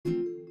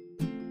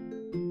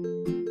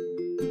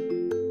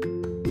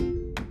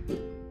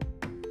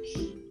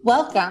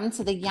Welcome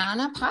to the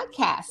Yana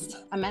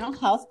Podcast, a mental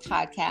health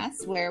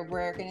podcast where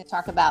we're going to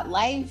talk about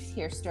life,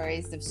 hear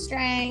stories of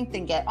strength,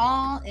 and get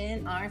all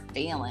in our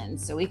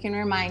feelings so we can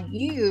remind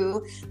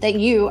you that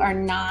you are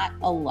not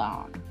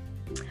alone.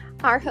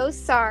 Our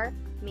hosts are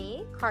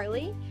me,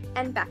 Carly,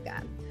 and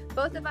Becca.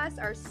 Both of us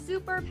are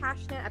super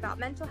passionate about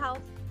mental health,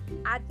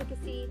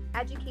 advocacy,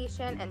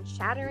 education, and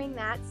shattering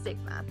that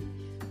stigma.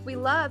 We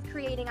love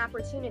creating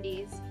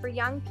opportunities for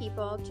young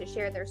people to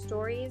share their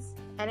stories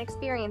and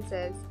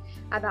experiences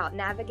about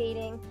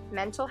navigating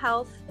mental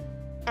health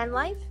and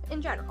life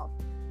in general.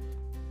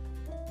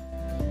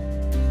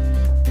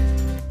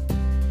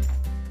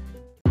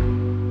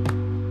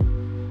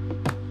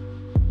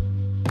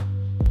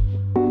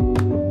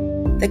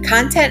 The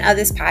content of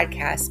this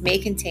podcast may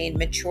contain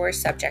mature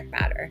subject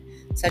matter,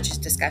 such as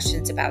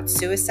discussions about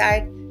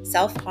suicide,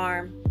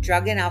 self-harm,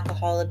 drug and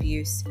alcohol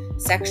abuse,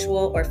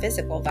 sexual or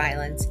physical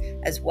violence,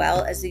 as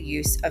well as the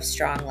use of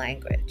strong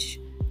language.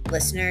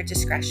 Listener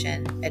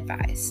discretion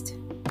advised.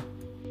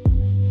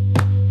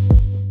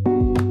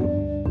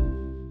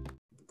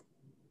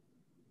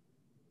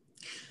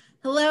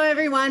 Hello,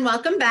 everyone.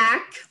 Welcome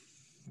back.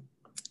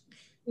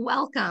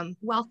 Welcome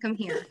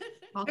here.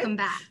 Welcome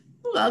back.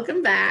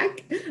 Welcome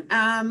back.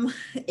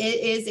 It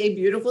is a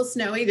beautiful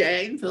snowy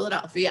day in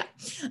Philadelphia.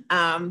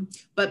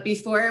 But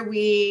before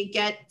we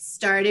get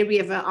started, we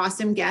have an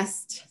awesome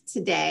guest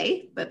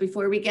today. But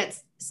before we get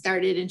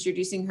started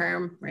introducing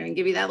her, we're going to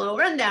give you that little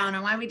rundown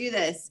on why we do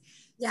this.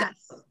 Yes.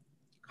 So,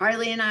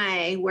 Carly and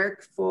I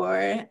work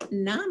for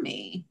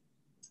NAMI.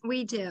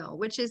 We do,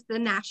 which is the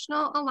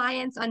National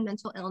Alliance on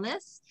Mental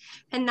Illness.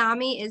 And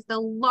NAMI is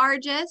the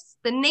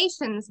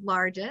nation's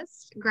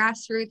largest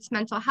grassroots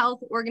mental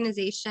health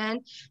organization.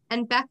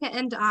 And Becca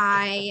and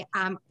I,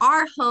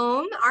 our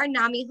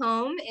NAMI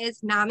home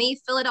is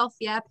NAMI,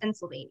 Philadelphia,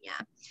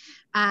 Pennsylvania.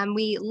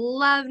 We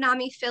love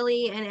NAMI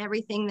Philly and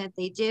everything that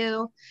they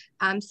do.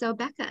 So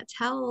Becca,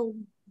 tell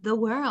the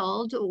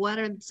world what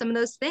are some of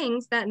those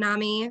things that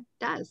NAMI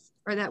does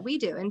or that we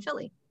do in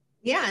Philly.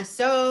 Yeah,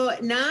 so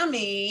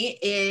NAMI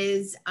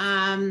is,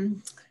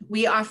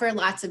 we offer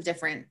lots of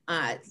different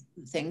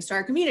things to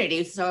our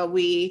community. So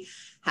we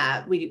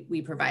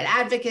provide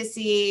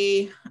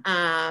advocacy,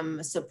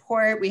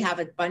 support. We have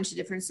a bunch of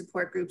different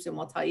support groups, and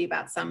we'll tell you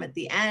about some at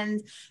the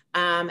end.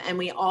 And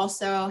we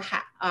also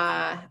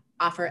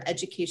offer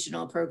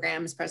educational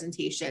programs,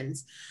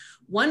 presentations,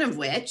 one of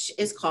which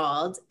is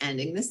called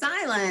Ending the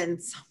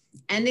Silence.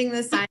 Ending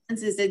the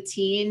Silence is a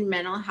teen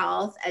mental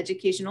health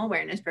educational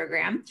awareness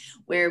program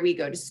where we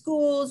go to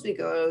schools, we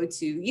go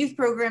to youth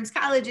programs,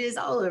 colleges,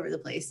 all over the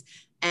place.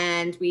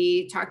 And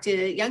we talk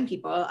to young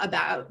people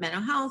about mental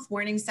health,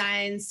 warning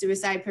signs,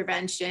 suicide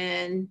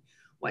prevention,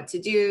 what to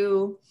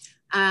do.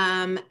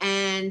 And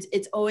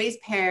it's always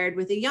paired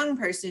with a young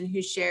person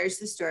who shares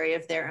the story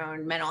of their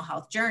own mental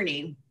health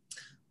journey.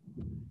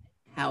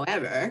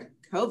 However,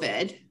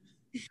 COVID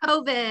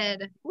turned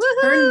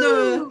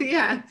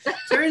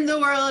the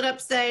world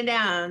upside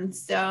down.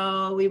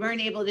 So we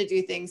weren't able to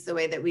do things the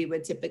way that we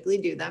would typically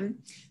do them.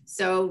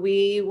 So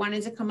we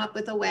wanted to come up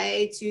with a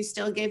way to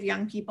still give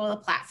young people a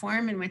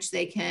platform in which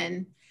they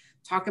can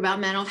talk about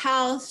mental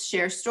health,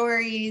 share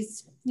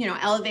stories,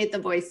 elevate the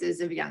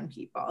voices of young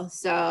people.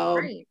 So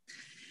Right.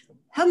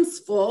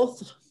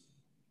 Henceforth,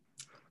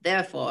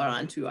 therefore,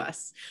 unto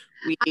us.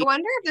 I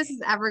wonder if this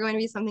is ever going to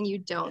be something you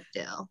don't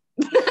do.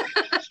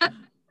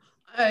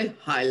 I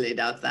highly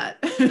doubt that.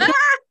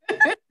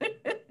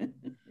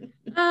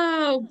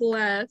 Oh,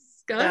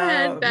 bless. Go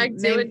ahead, back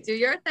to it. Do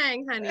your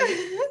thing, honey.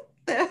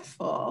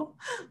 Therefore,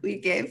 we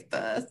gave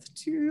birth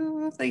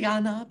to the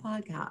Yana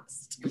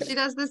podcast. She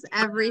does this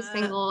every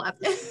single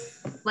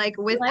episode, like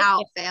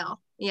without fail.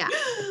 Yeah.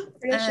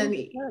 And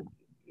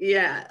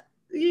yeah,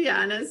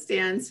 Yana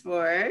stands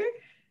for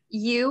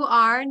You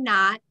Are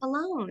Not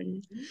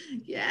Alone.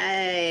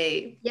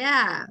 Yay.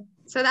 Yeah.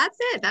 So that's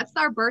it. That's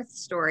our birth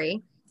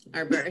story.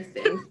 Our birth.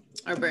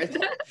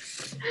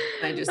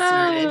 I just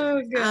started.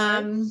 Oh,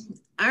 God.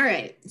 All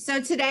right.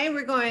 So today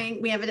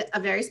we have a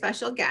very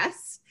special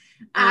guest.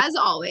 As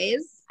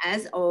always.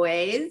 And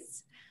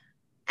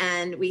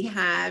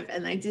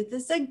and I did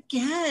this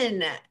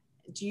again.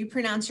 Do you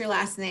pronounce your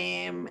last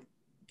name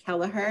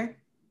Keleher?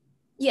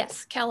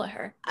 Yes,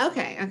 Keleher.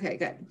 Okay,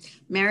 good.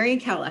 Mary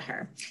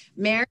Keleher.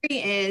 Mary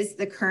is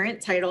the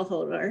current title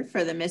holder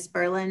for the Miss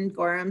Berlin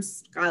Gorham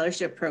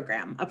Scholarship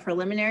Program, a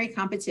preliminary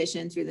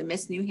competition through the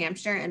Miss New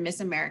Hampshire and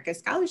Miss America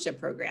Scholarship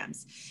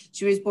Programs.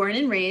 She was born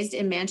and raised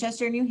in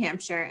Manchester, New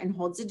Hampshire, and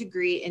holds a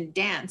degree in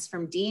dance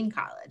from Dean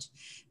College.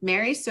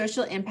 Mary's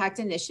social impact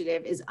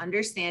initiative is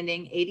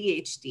Understanding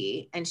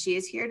ADHD, and she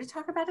is here to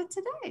talk about it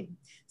today.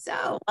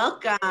 So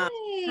welcome.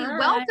 Hey,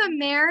 welcome,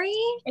 Mary.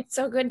 It's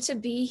so good to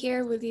be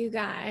here with you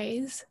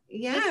guys.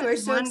 Yeah, we're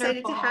so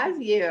excited to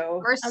have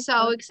you. We're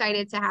so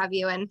excited to have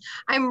you. And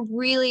I'm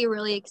really,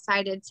 really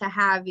excited to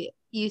have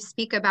you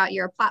speak about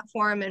your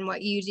platform and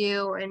what you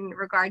do in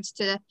regards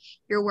to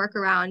your work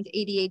around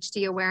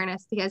ADHD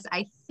awareness, because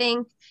I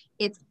think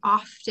it's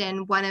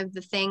often one of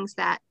the things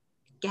that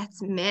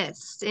gets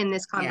missed in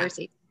this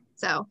conversation. Yeah.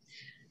 So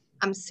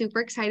I'm super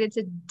excited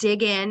to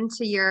dig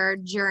into your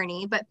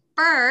journey. But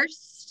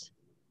first,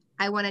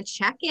 I want to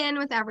check in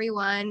with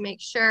everyone,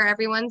 make sure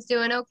everyone's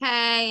doing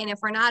okay. And if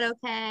we're not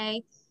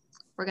okay,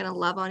 we're going to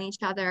love on each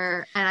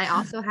other. And I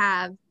also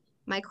have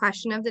my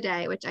question of the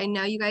day, which I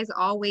know you guys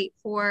all wait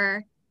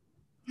for.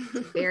 It's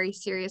a very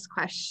serious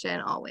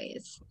question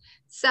always.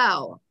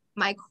 So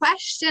my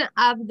question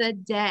of the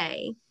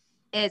day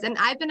is, and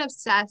I've been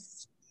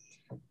obsessed,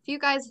 if you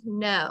guys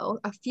know,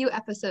 a few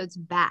episodes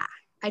back,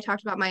 I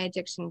talked about my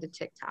addiction to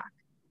TikTok.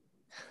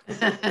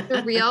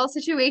 The real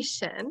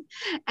situation.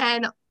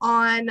 And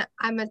I'm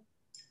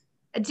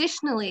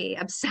additionally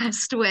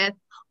obsessed with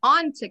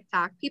on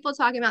TikTok, people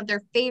talking about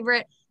their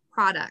favorite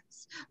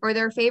products or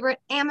their favorite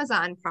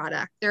Amazon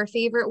product, their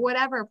favorite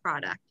whatever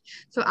product.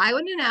 So I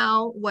want to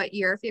know what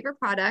your favorite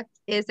product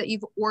is that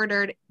you've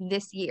ordered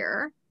this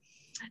year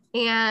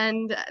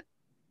and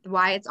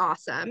why it's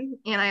awesome.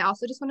 And I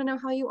also just want to know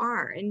how you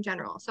are in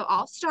general. So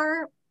I'll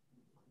start.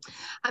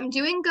 I'm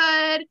doing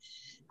good.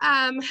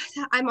 I'm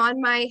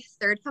on my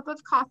third cup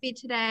of coffee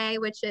today,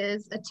 which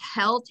is a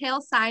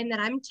telltale sign that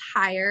I'm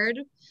tired.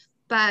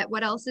 But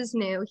what else is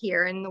new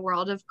here in the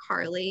world of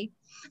Carly?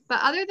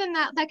 But other than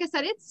that, like I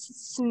said,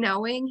 it's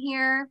snowing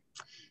here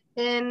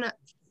in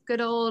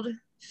good old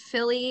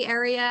Philly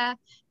area,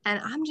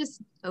 and I'm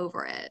just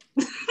over it.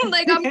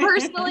 Like I'm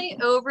personally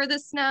over the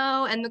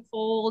snow and the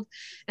cold,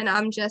 and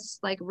I'm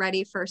just like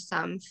ready for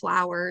some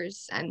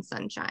flowers and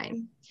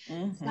sunshine.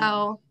 Mm-hmm.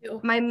 So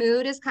my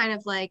mood is kind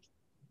of like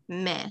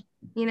meh,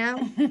 you know,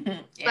 yeah.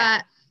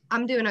 But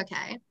I'm doing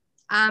okay.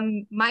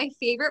 My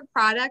favorite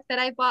product that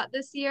I bought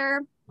this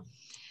year,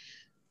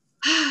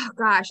 oh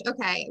gosh,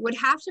 okay, would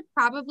have to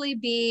probably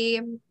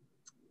be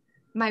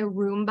my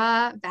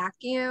Roomba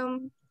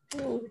vacuum.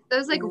 Ooh.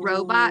 Those like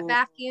robot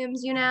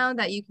vacuums, you know,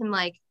 that you can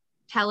like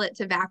tell it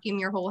to vacuum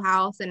your whole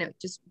house and it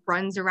just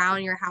runs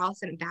around your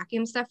house and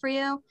vacuums stuff for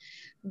you.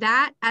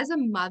 That, as a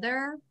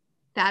mother,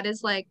 that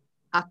is like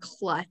a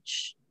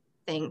clutch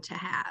thing to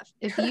have.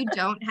 If you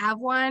don't have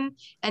one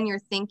and you're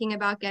thinking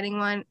about getting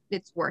one,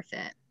 it's worth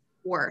it.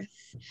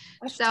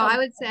 So I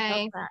would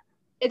say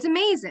it's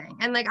amazing.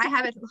 And like I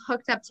have it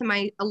hooked up to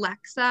my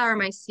Alexa or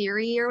my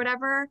Siri or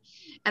whatever,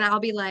 and I'll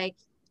be like,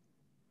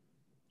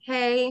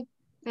 hey,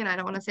 and I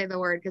don't want to say the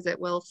word because it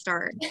will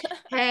start.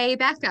 Hey,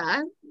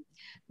 Becca,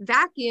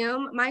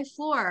 vacuum my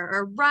floor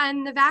or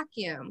run the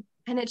vacuum.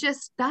 And it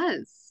just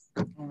does.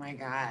 Oh my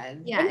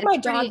God. Yeah. My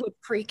dog would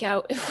freak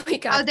out if we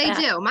got they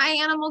do. My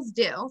animals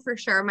do, for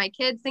sure. My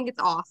kids think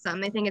it's awesome.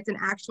 They think it's an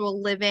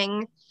actual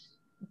living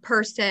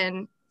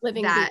person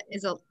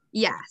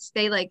yes.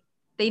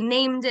 They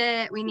named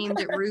it. We named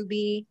it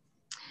Ruby.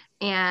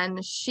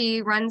 And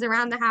she runs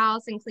around the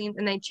house and cleans,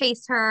 and they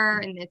chase her,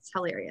 and it's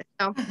hilarious.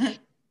 So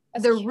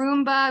the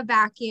Roomba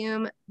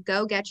vacuum,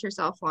 go get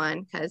yourself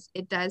one because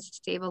it does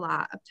save a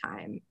lot of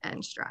time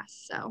and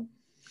stress. So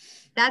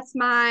that's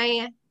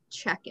my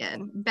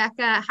check-in.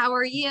 Becca, how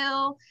are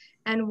you?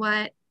 And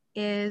what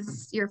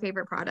is your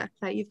favorite product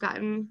that you've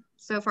gotten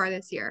so far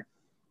this year?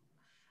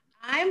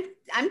 I'm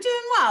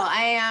doing well.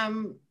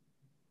 I'm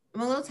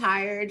a little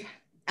tired,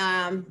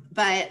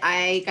 but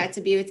I got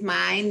to be with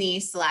my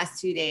niece the last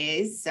 2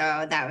 days,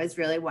 so that was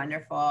really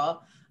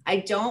wonderful. I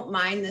don't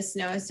mind the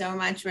snow so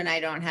much when I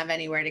don't have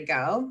anywhere to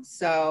go.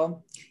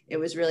 So it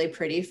was really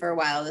pretty for a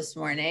while this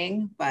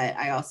morning, but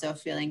I also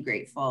feeling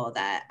grateful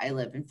that I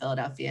live in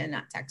Philadelphia,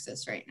 not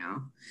Texas right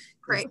now.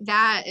 Great.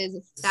 That is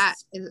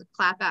a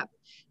clap up.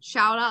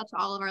 Shout out to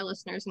all of our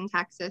listeners in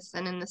Texas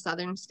and in the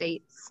southern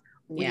states.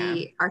 Yeah.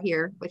 We are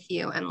here with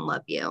you and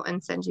love you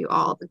and send you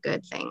all the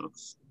good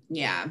things.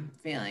 Yeah.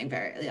 Feeling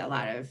a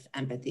lot of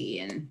empathy,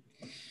 and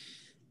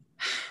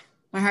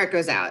my heart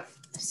goes out.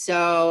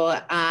 So,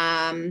 so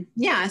I'm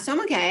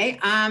okay.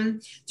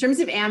 In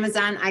terms of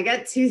Amazon, I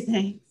got two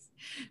things,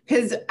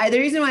 because the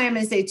reason why I'm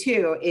going to say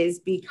two is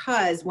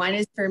because one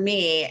is for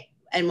me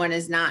and one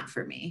is not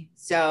for me.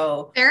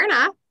 So fair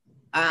enough.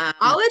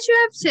 I'll let you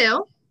have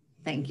two.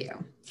 Thank you.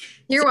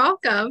 You're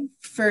welcome.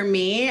 For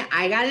me,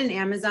 I got an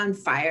Amazon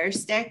Fire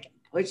Stick,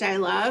 which I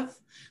love.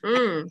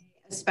 I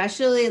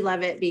especially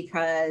love it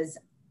because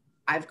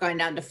I've gone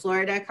down to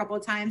Florida a couple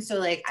of times. So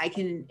like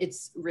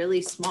it's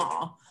really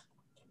small.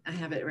 I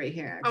have it right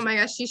here. Actually. Oh my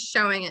gosh, she's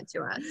showing it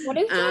to us. What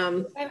is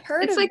it? I've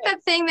heard it's of like it.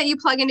 That thing that you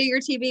plug into your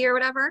TV or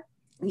whatever.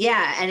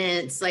 Yeah, and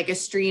it's like a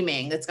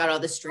streaming that's got all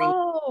the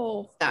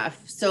streaming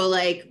stuff. So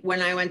like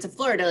when I went to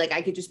Florida, like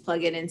I could just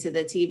plug it into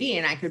the TV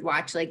and I could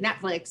watch like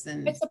Netflix,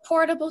 and it's a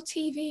portable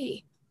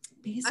TV.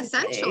 Basically.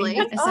 Essentially.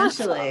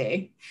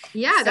 Awesome.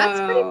 Yeah, that's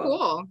pretty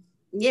cool.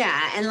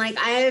 Yeah, and like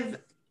I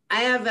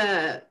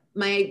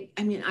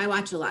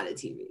watch a lot of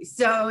TV,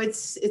 so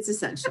it's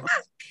essential.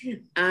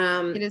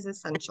 It is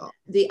essential.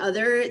 The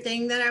other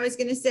thing that I was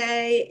going to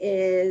say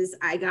is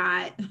I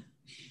got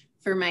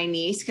for my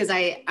niece, because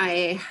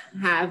I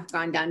have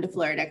gone down to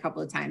Florida a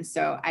couple of times,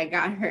 so I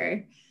got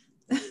her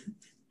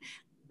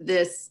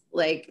this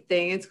like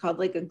thing. It's called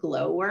like a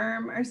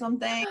glowworm or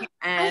something,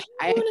 and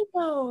I one of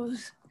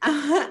those.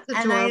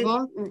 And I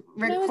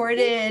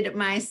recorded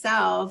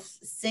myself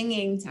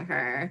singing to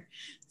her.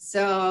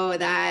 so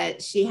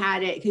that she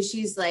had it, because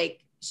she's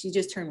like, she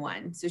just turned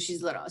 1, so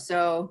she's little.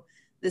 So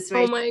this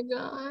way, Oh my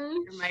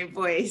gosh. my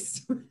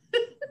voice.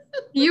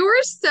 You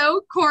were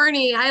so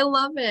corny. I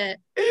love it.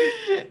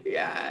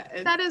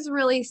 Yeah. That is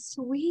really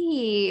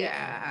sweet.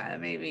 Yeah,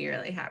 it made me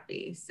really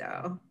happy.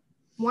 So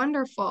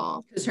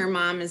wonderful. Because her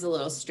mom is a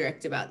little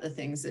strict about the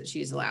things that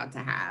she's allowed to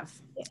have,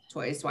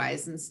 toys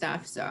wise and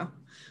stuff. So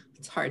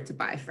it's hard to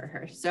buy for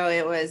her. So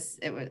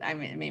I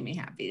mean, it made me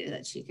happy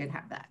that she could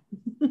have that.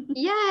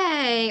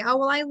 Yay. Oh,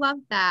 well, I love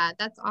that.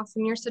 That's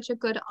awesome. You're such a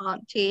good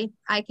auntie.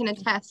 I can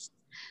attest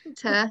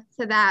to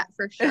that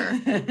for sure.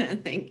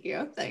 Thank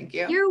you. Thank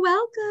you. You're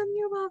welcome.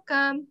 You're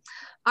welcome.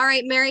 All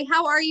right, Mary,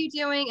 how are you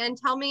doing? And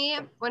tell me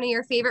one of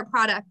your favorite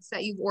products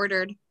that you've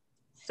ordered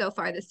so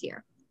far this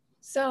year.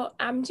 So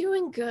I'm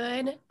doing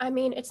good. I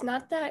mean, it's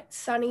not that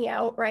sunny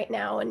out right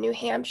now in New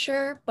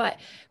Hampshire, but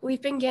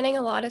we've been getting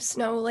a lot of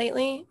snow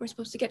lately. We're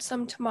supposed to get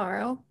some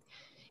tomorrow.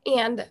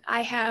 And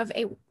I have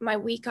my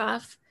week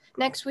off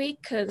next week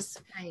because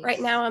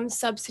right now I'm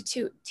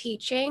substitute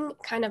teaching,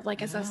 kind of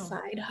like as a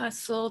side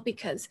hustle,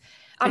 because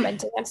I'm a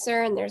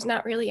dancer and there's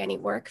not really any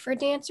work for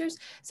dancers.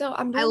 So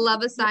I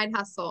love a side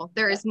hustle.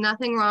 There is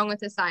nothing wrong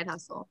with a side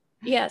hustle.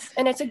 Yes,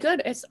 and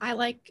I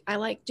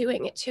like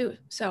doing it too.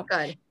 So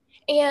good.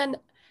 And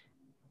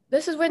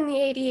this is when the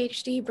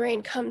ADHD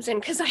brain comes in,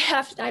 because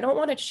I don't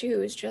want to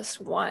choose just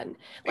one.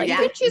 Like, you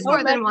can choose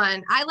more than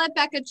one. I let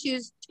Becca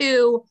choose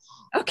 2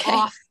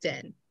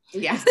 often.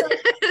 Yeah.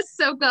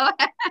 So go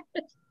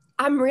ahead.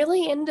 I'm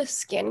really into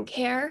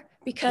skincare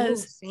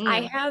because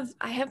I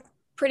have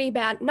pretty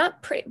bad,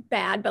 not pretty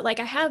bad, but like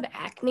I have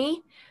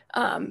acne.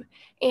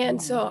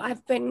 And so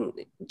I've been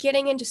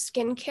getting into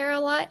skincare a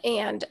lot.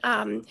 And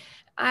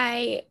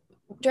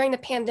during the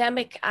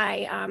pandemic,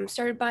 I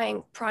started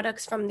buying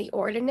products from The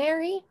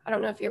Ordinary. I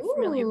don't know if you're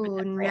familiar with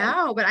that brand.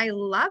 No, but I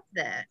love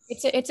this.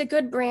 It's a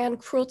good brand,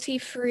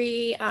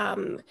 cruelty-free.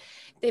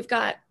 They've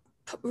got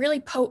really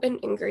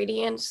potent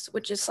ingredients,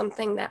 which is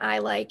something that I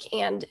like.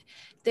 And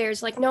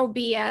there's like no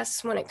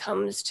BS when it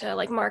comes to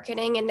like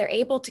marketing, and they're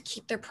able to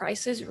keep their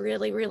prices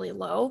really, really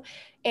low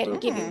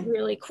and give you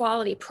really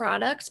quality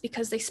products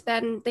because they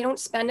don't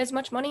spend as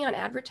much money on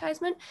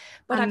advertisement.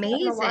 But I've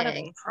gotten a lot of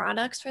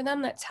products for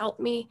them that's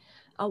helped me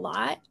a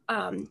lot.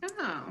 And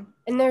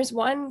there's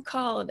one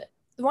the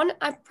one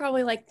I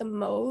probably like the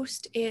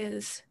most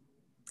is,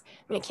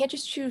 I mean, I can't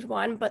just choose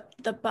one, but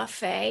the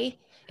Buffet.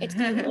 It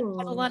has a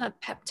lot of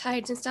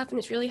peptides and stuff, and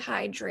it's really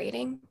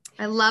hydrating.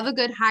 I love a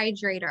good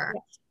hydrator.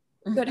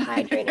 Yes. Good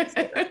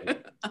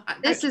hydrating.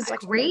 This is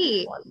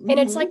great. And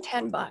it's like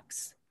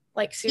 $10.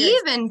 Like seriously.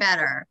 Even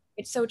better.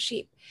 It's so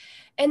cheap.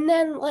 And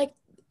then like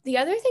the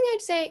other thing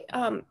I'd say,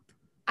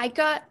 I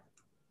got,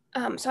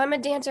 so I'm a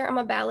dancer, I'm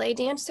a ballet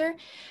dancer.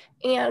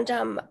 And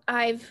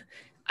I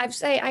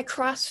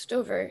crossed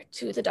over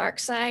to the dark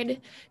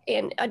side,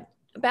 and a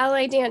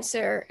ballet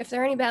dancer, if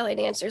there are any ballet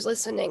dancers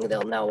listening,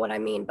 they'll know what I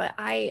mean, but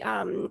I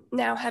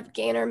now have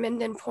Gainer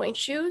Minden point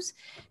shoes,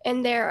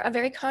 and they're a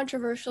very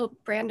controversial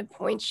brand of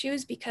point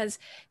shoes because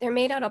they're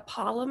made out of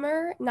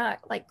polymer, not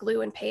like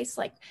glue and paste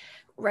like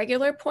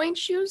regular point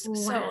shoes.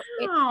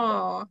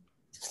 Wow.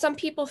 So some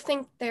people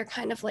think they're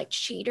kind of like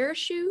cheater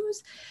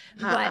shoes,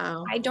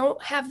 but I don't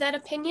have that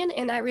opinion,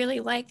 and I really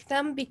like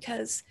them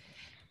because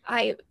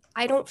I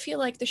don't feel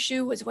like the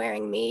shoe was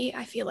wearing me.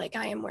 I feel like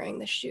I am wearing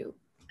the shoe.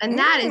 And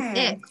that is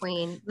it,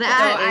 Queen.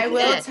 I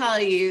will tell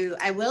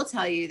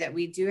you that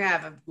we do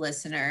have a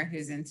listener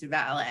who's into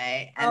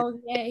ballet.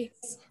 Oh, yay.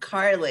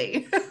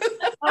 Carly.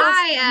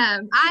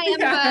 I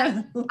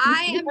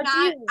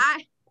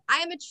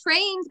am a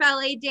trained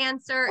ballet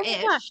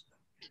dancer-ish.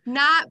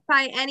 Not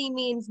by any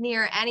means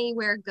near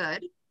anywhere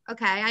good.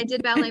 Okay, I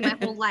did ballet my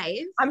whole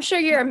life. I'm sure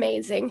you're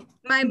amazing.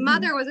 My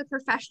mother was a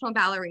professional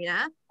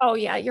ballerina. Oh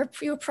yeah, you're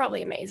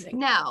probably amazing.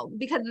 No,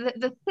 because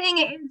the thing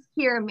is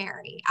here,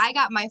 Mary, I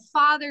got my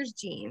father's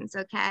genes,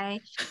 okay?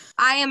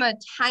 I am a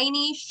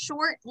tiny,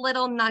 short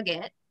little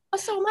nugget. Oh,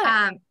 so am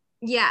I.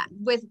 Yeah,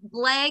 with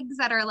legs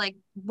that are like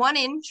 1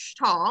 inch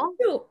tall.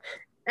 Ooh.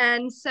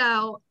 And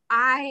so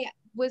I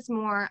was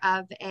more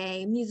of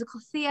a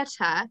musical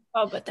theater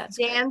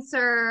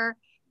dancer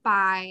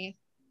by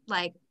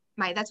like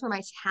that's where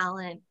my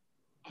talent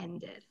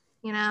ended,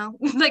 you know?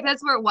 Like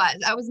that's where it was.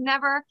 I was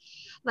never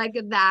like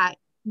that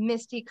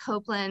Misty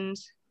Copeland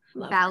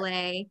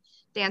ballet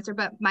dancer,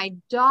 but my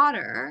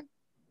daughter,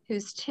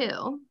 who's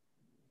 2,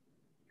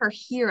 her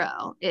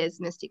hero is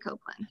Misty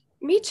Copeland.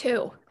 Me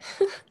too.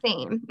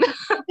 Same.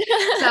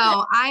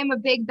 So I'm a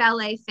big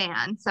ballet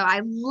fan. So I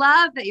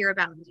love that you're a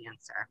ballet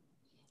dancer.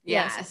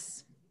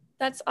 Yes.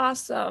 That's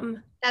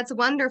awesome. That's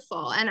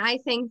wonderful. And I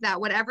think that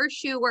whatever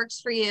shoe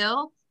works for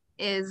you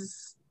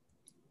is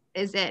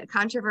it.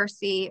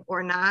 Controversy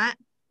or not,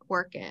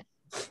 work it.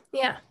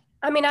 Yeah.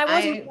 I mean, I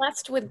wasn't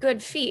blessed with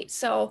good feet.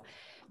 So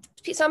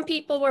some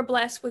people were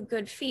blessed with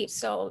good feet.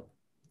 So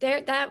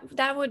they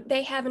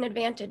have an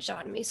advantage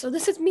on me. So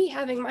this is me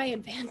having my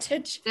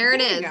advantage. There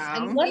it is.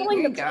 And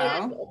leveling the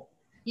playing.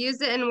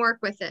 Use it and work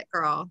with it,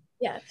 girl.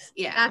 Yes.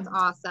 Yeah. That's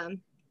awesome.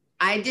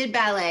 I did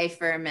ballet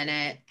for a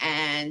minute,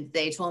 and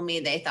they told me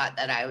they thought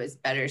that I was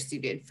better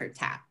suited for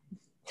tap.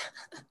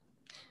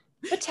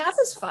 But tap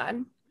is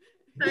fun.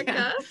 Becca,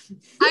 Yeah.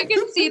 I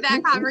can see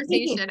that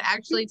conversation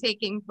actually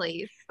taking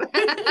place.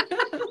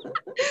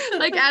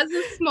 Like as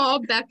a small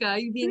Becca,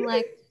 you being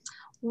like,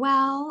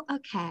 well,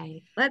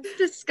 okay, let's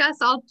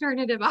discuss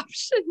alternative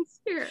options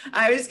here.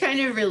 I was kind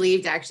of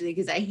relieved actually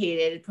because I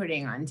hated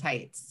putting on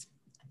tights.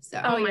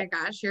 So Oh my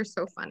gosh, you're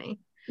so funny.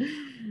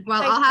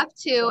 Well, I'll have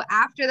to,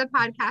 after the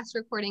podcast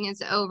recording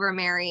is over,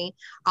 Mary,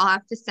 I'll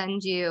have to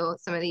send you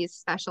some of these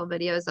special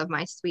videos of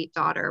my sweet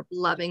daughter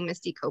loving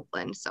Misty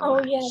Copeland so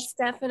much. Oh yes,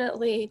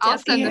 definitely. I'll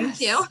send them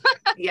to you.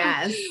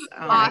 Yes.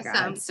 Oh Awesome. My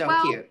God, so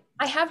cute.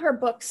 I have her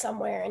book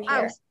somewhere in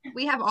here.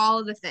 We have all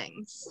of the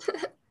things.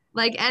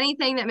 Like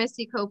anything that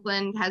Misty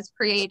Copeland has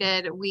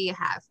created, we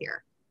have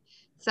here.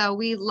 So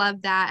we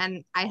love that.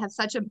 And I have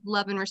such a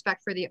love and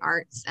respect for the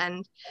arts.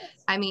 And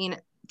I mean,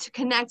 to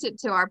connect it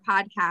to our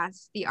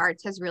podcast, the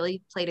arts has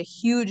really played a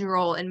huge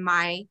role in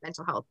my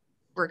mental health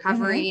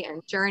recovery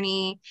and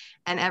journey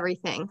and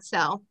everything.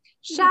 So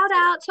shout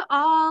out to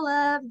all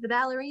of the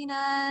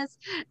ballerinas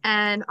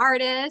and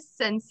artists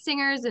and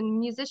singers and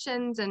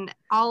musicians and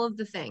all of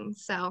the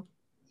things. So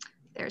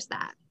there's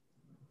that.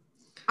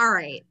 All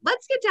right,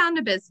 let's get down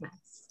to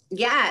business.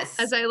 Yes.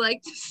 As I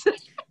like to say.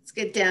 Let's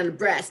get down to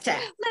brass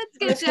tacks. Let's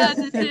get down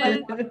to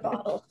this.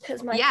 Bottle,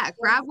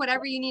 grab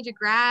whatever you need to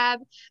grab.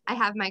 I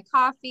have my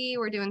coffee.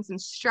 We're doing some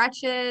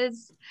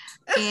stretches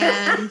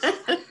and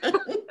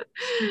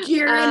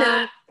gearing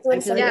up.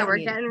 Yeah, we're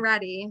getting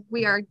ready.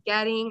 We are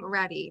getting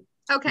ready.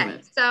 Okay,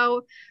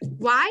 so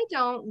why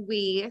don't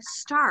we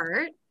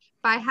start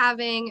by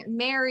having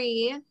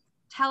Mary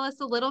tell us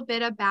a little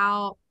bit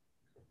about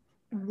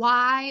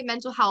why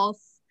mental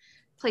health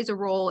plays a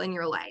role in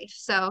your life.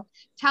 So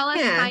tell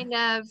us kind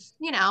of,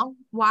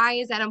 why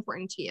is that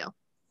important to you?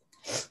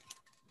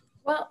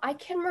 Well, I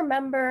can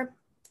remember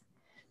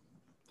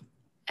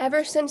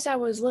ever since I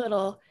was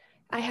little,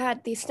 I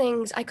had these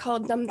things, I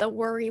called them the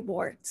worry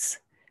warts.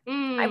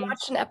 I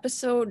watched an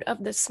episode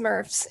of the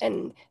Smurfs,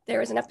 and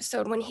there was an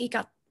episode when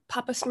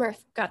Papa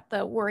Smurf got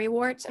the worry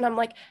warts, and I'm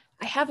like,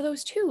 I have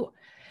those too.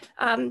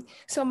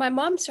 So my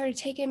mom started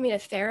taking me to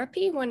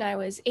therapy when I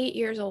was 8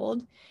 years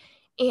old,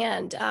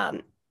 and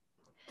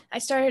I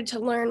started to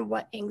learn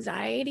what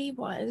anxiety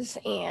was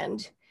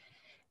and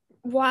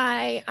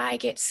why I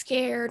get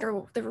scared,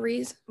 or the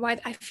reason why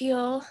I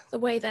feel the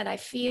way that I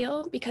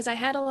feel, because I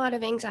had a lot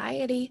of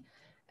anxiety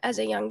as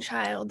a young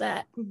child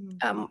that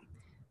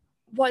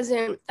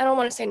wasn't, I don't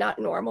want to say not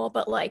normal,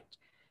 but like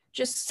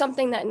just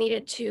something that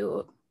needed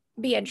to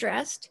be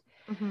addressed.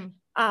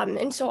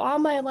 And so all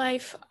my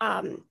life,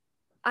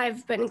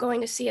 I've been going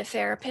to see a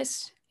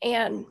therapist,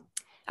 and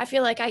I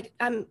feel like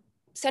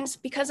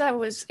because I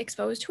was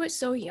exposed to it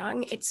so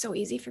young, it's so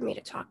easy for me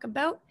to talk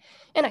about,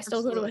 and I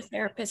still go to a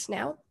therapist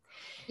now.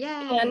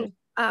 Yeah.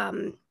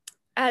 And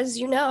as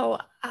you know,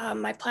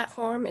 my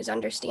platform is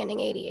Understanding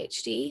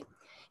ADHD,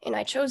 and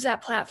I chose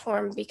that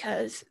platform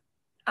because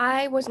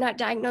I was not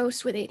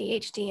diagnosed with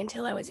ADHD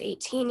until I was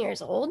 18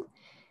 years old,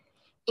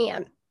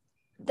 and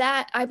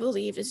that I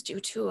believe is due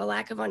to a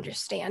lack of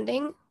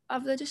understanding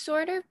of the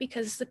disorder,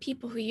 because the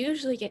people who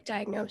usually get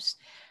diagnosed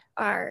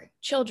are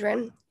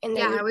children. And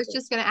I was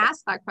just going to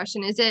ask that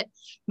question. Is it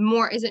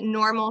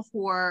normal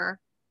for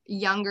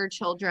younger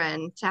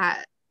children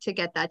to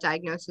get that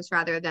diagnosis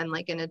rather than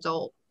like an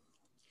adult?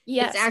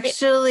 Yes. It's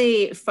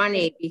actually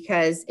funny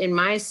because in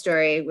my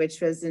story, which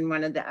was in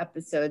one of the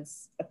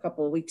episodes a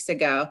couple of weeks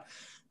ago,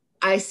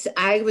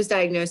 I was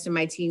diagnosed in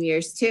my teen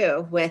years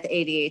too with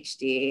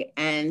ADHD.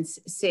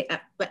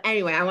 But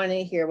anyway, I want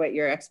to hear what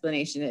your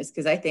explanation is,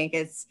 because I think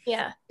it's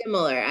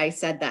similar. I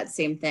said that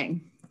same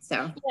thing.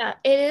 So yeah,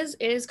 it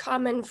is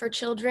common for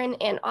children,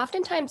 and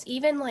oftentimes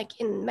even like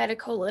in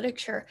medical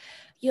literature,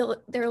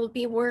 there will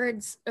be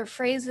words or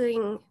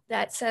phrasing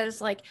that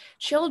says like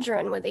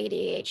children with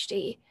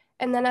ADHD,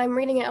 and then I'm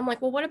reading it, I'm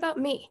like, well, what about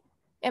me?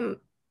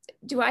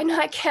 Do I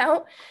not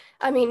count?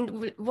 I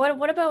mean,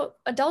 what about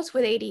adults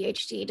with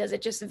ADHD? Does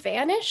it just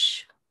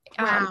vanish?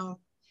 Wow.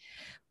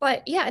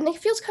 But yeah, and it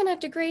feels kind of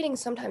degrading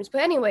sometimes.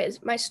 But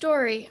anyways, my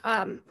story,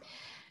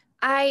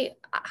 I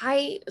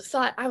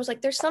thought, I was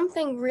like, there's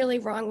something really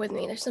wrong with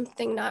me. There's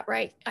something not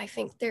right. I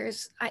think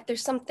there's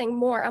something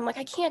more. I'm like,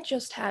 I can't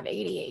just have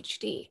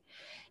ADHD.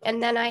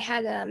 And then I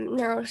had a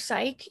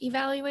neuropsych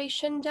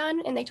evaluation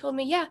done, and they told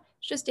me, yeah,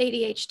 it's just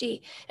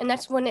ADHD. And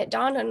that's when it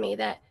dawned on me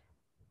that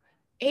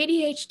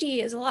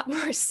ADHD is a lot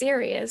more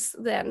serious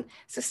than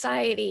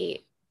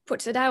society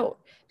puts it out,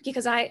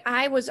 because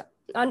I was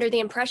under the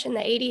impression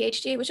that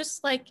ADHD was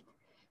just like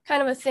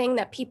kind of a thing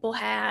that people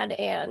had,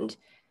 and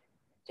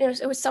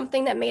it was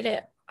something that made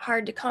it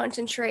hard to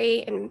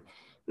concentrate, and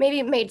maybe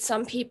it made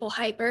some people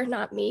hyper,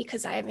 not me,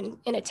 because I have an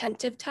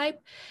inattentive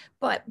type.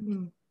 But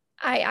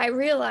I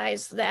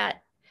realized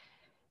that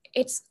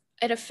it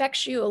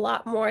affects you a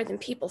lot more than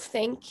people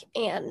think,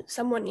 and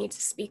someone needs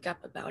to speak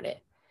up about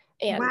it.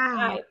 And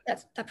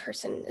that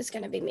person is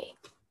going to be me.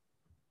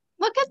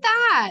 Look at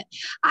that.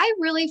 I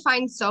really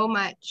find so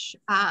much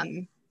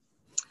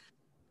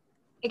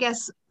I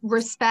guess,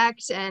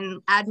 respect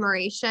and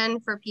admiration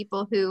for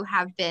people who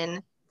have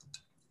been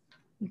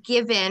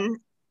given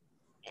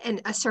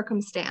a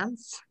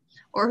circumstance,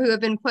 or who have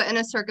been put in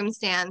a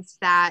circumstance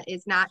that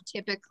is not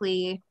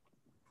typically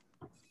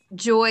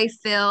joy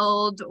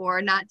filled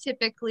or not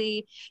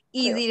typically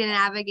easy to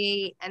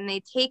navigate, and they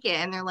take it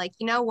and they're like,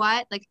 you know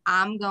what, like,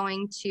 I'm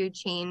going to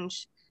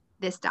change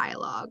this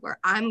dialogue, or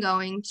I'm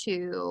going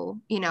to,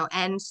 you know,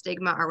 end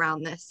stigma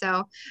around this.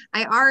 So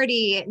I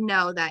already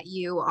know that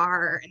you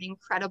are an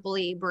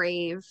incredibly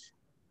brave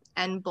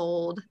and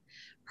bold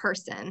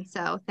person,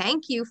 so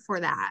thank you for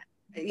that.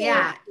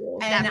 Yeah.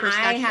 And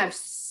I have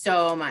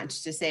so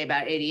much to say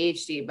about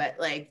ADHD, but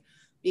like,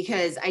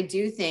 because I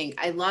do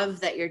think, I love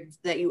that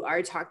you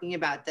are talking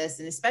about this,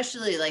 and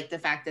especially like the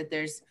fact that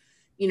there's,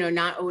 you know,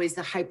 not always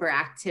the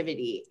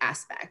hyperactivity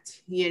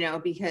aspect, you know,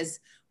 because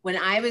when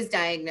I was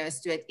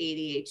diagnosed with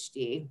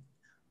ADHD,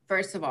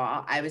 first of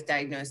all, I was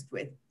diagnosed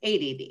with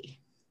ADD.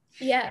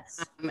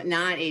 Yes.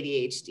 Not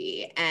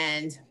ADHD.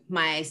 And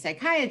my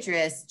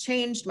psychiatrist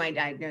changed my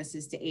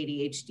diagnosis to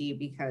ADHD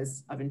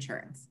because of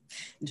insurance.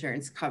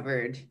 Insurance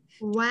covered.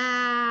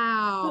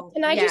 Wow.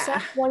 Can I just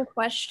ask one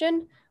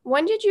question?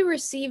 When did you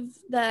receive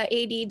the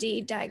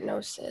ADD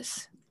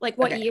diagnosis? Like,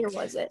 what year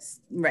was it?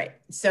 Right.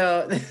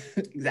 So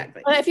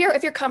exactly. If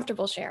you're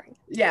comfortable sharing.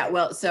 Yeah.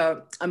 Well,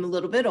 so I'm a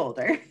little bit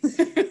older.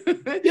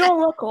 You don't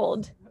look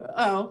old.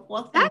 Oh,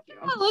 well, thank you.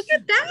 Look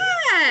at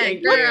that,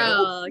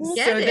 girl.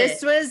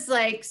 This was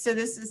like,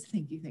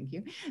 thank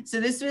you. So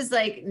this was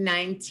like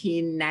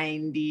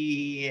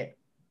 1990.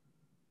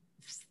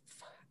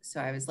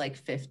 So I was like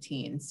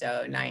 15.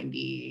 So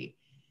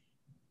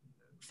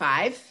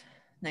 95.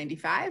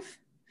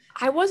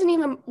 I wasn't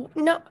even,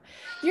 no,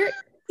 you're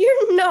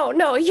Mary, go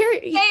ahead.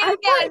 I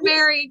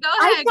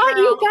thought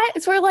girl. you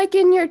guys were like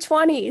in your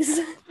 20s.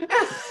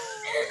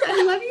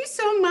 I love you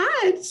so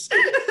much.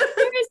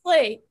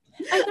 Seriously.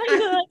 I thought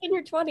you were like in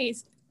your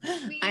 20s.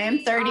 I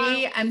am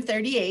 30. I'm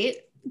 38.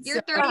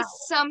 You're 30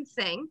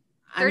 something.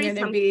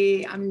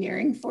 I'm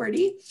nearing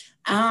 40.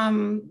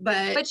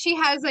 But she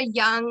has a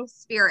young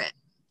spirit.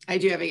 I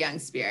do have a young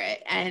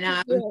spirit. And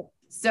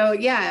so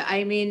yeah,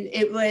 I mean,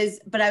 I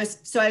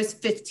was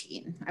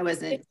 15. I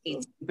wasn't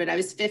 18, but I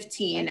was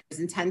 15. I was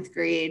in 10th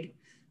grade.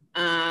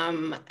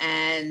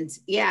 And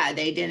yeah,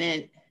 they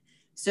didn't.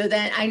 So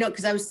then I know,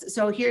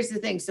 so here's the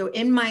thing. So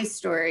in my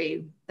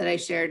story that I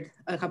shared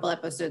a couple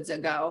episodes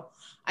ago,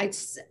 I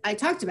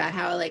talked about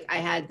how like I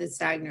had this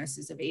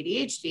diagnosis of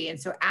ADHD.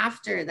 And so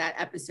after that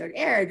episode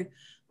aired,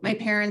 my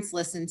parents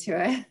listened to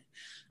it.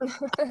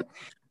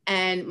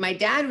 And my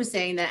dad was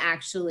saying that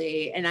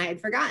actually, and I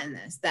had forgotten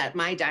this, that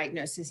my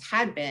diagnosis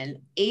had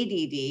been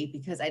ADD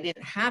because I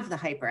didn't have the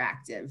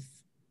hyperactive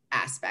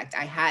aspect.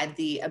 I had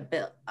the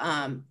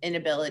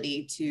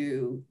inability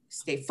to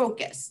stay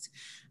focused.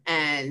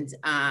 And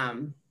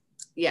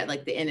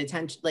like the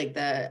inattention, like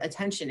the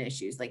attention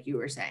issues, like you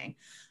were saying.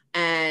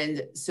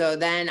 And so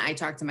then I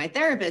talked to my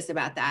therapist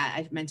about that.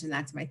 I mentioned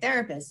that to my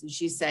therapist, and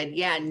she said,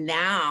 yeah,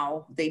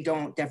 now they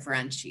don't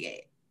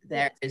differentiate.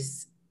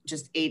 There's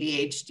just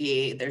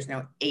ADHD. There's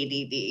no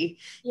ADD.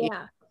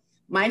 Yeah.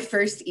 My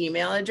first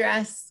email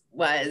address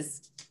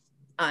was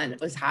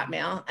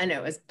Hotmail, and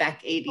it was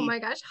Beck ADD. Oh my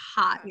gosh,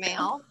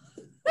 Hotmail.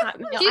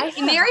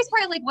 Mary's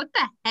probably like, what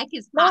the heck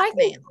is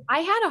Hotmail? I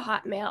had a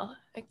Hotmail.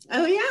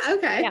 Oh yeah,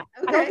 okay. Yeah.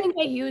 Okay. I don't think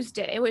I used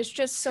it. It was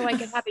just so I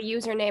could have a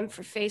username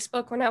for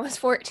Facebook when I was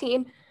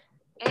 14.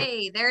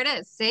 Hey, there it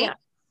is. See,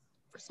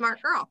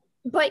 smart girl.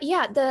 But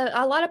yeah,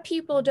 a lot of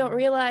people don't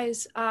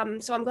realize.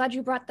 So I'm glad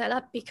you brought that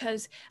up,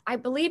 because I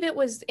believe it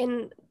was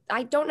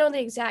I don't know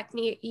the exact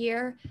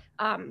year.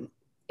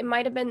 It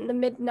might have been the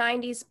mid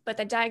 90s, but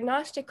the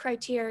diagnostic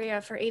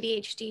criteria for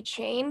ADHD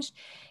changed,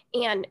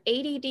 and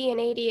ADD and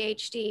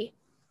ADHD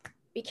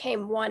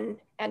became one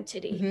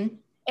entity. Mm-hmm.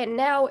 And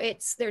now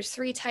there's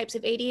three types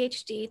of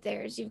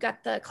ADHD. You've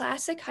got the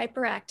classic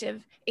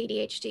hyperactive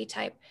ADHD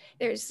type.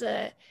 There's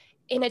the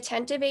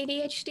inattentive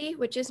ADHD,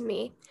 which is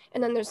me.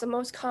 And then there's the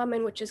most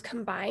common, which is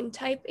combined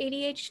type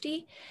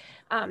ADHD.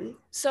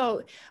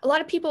 So a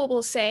lot of people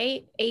will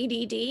say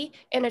ADD,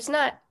 and it's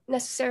not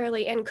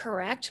necessarily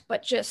incorrect,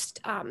 but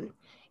just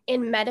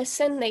in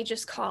medicine, they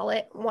just call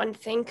it one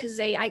thing because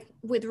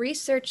with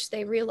research,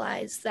 they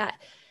realize that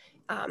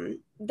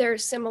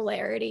there's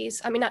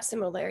similarities. I mean, not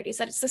similarities,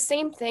 that it's the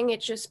same thing. It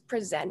just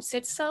presents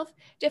itself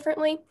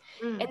differently.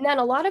 Mm. And then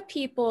a lot of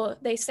people,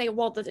 they say,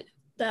 well, the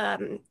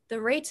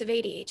rates of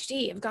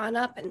ADHD have gone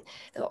up and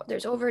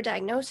there's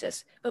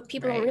overdiagnosis, but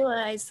people don't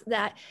realize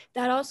that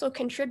also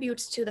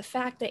contributes to the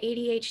fact that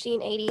ADHD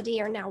and ADD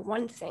are now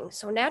one thing.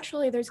 So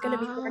naturally, there's going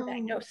to be more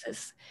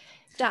diagnosis.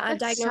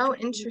 That's so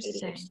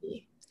interesting.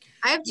 ADHD.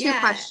 I have two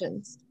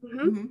questions.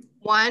 Mm-hmm.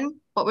 One,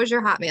 what was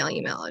your Hotmail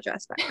email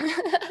address?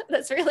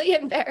 That's really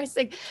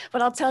embarrassing,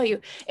 but I'll tell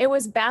you, it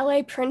was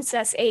Ballet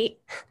Princess 8.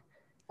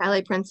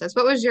 Ballet Princess.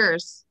 What was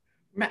yours?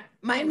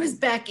 Mine was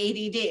Beck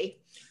ADD.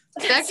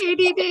 Beck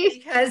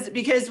ADD.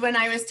 Because when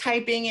I was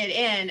typing it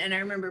in, and I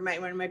remember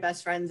one of my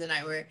best friends and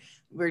I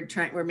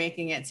we're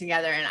making it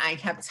together, and I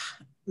kept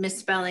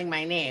misspelling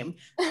my name.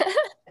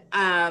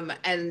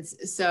 And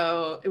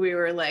so we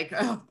were like,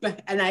 oh,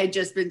 and I had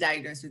just been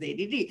diagnosed with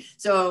ADD.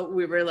 So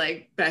we were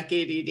like, Beck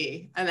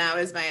ADD. And that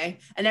was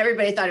and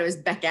everybody thought it was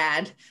Beck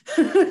Ad.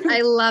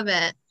 I love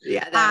it.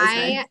 Yeah,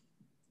 that was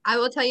I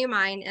will tell you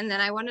mine. And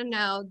then I want to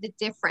know the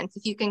difference.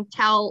 If you can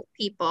tell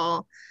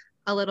people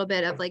a little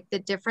bit of like the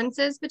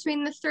differences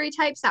between the three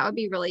types, that would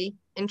be really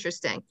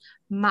interesting.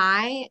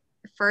 My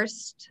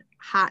first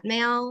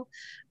Hotmail,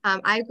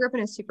 I grew up in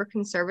a super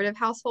conservative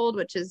household,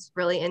 which is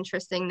really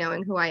interesting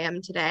knowing who I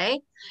am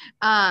today.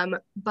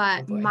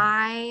 But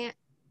my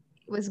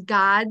was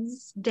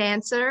God's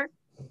Dancer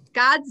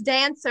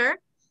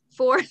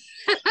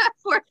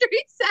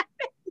 437.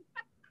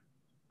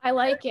 I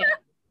like it.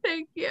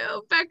 Thank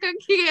you. Becca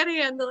can't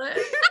handle it.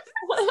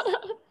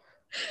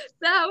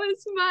 That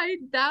was my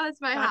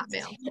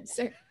Hotmail.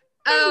 Answer.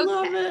 I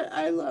love it.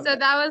 I love it. So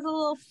that was a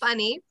little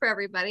funny for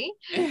everybody.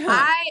 Yeah.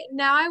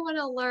 I want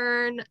to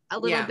learn a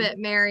little bit,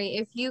 Mary,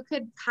 if you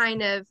could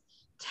kind of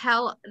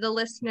tell the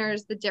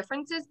listeners the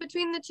differences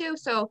between the two.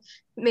 So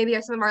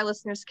maybe some of our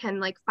listeners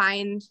can like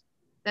find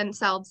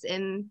themselves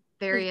in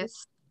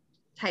various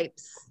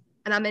types.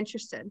 And I'm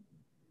interested.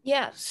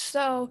 Yeah.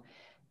 So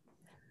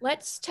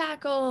let's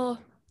tackle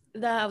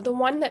the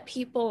one that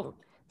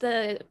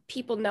the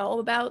people know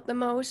about the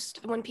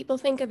most. When people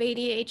think of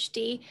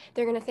ADHD,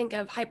 they're going to think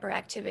of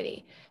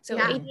hyperactivity. So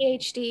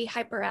ADHD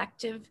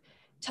hyperactive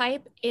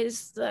type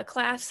is the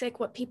classic,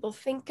 what people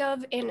think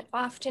of. And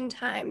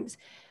oftentimes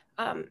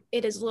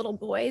it is little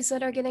boys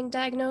that are getting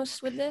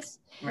diagnosed with this.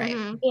 Right.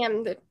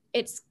 And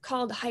it's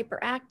called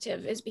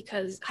hyperactive is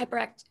because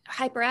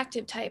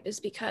hyperactive type is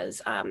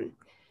because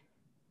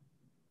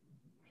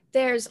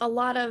there's a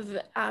lot of,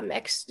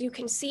 you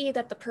can see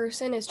that the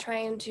person is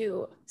trying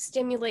to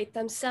stimulate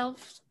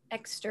themselves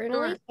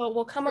externally. Sure. So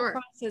we'll come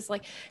across as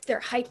like, they're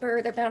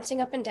hyper, they're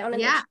bouncing up and down in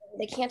the chair,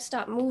 they can't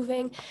stop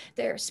moving,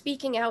 they're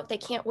speaking out, they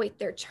can't wait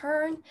their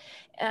turn.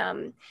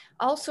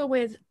 Also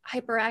with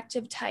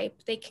hyperactive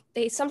type,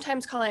 they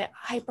sometimes call it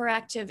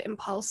hyperactive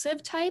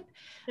impulsive type.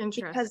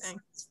 Because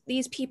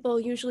these people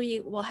usually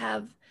will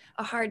have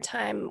a hard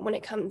time when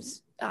it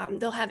comes,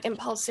 they'll have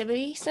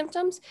impulsivity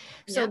symptoms.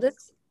 So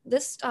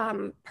this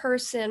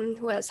person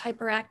who has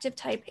hyperactive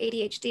type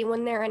ADHD,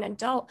 when they're an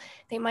adult,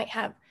 they might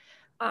have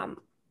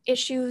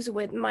issues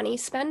with money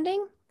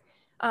spending.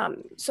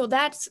 So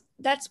that's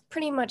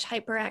pretty much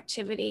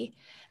hyperactivity.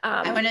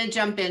 I want to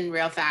jump in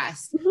real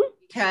fast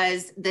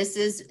because this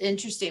is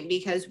interesting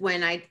because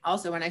when I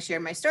share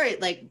my story,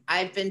 like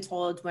I've been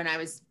told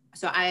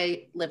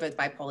I live with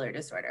bipolar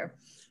disorder.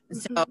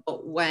 So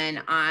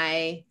when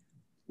I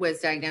was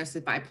diagnosed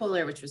with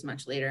bipolar, which was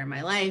much later in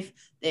my life,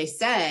 they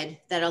said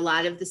that a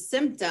lot of the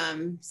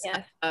symptoms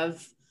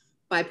of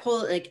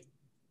bipolar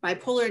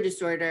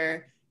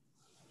disorder,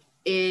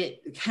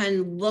 it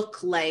can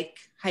look like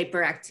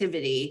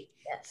hyperactivity,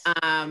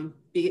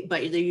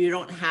 but you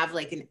don't have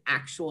like an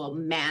actual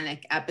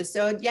manic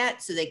episode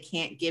yet, so they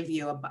can't give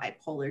you a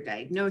bipolar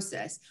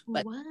diagnosis.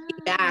 But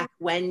back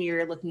when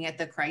you're looking at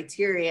the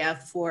criteria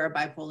for a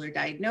bipolar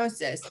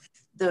diagnosis,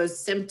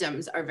 those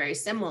symptoms are very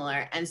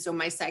similar. And so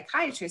my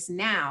psychiatrist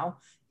now,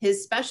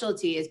 his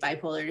specialty is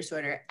bipolar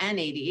disorder and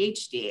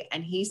ADHD.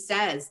 And he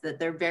says that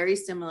they're very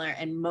similar.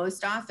 And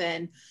most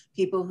often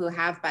people who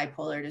have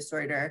bipolar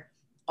disorder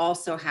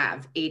also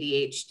have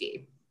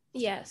ADHD.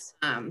 Yes.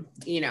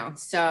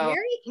 So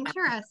very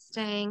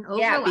interesting.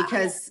 Yeah,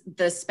 because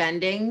the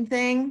spending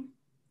thing,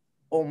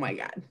 oh my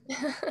God.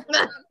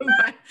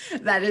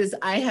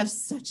 I have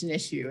such an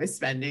issue with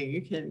spending.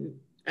 You can,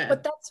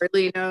 but that's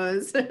really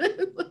knows.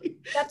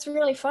 That's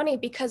really funny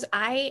because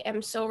I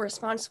am so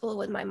responsible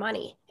with my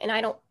money, and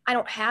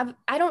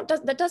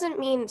that doesn't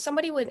mean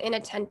somebody with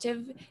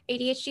inattentive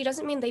ADHD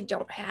doesn't mean they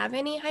don't have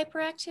any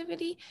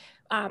hyperactivity.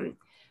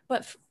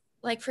 But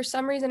like for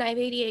some reason I have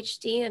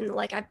ADHD and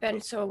like I've been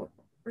so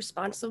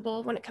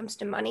responsible when it comes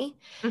to money.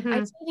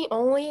 I'd say the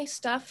only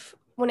stuff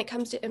when it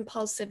comes to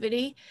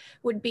impulsivity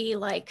would be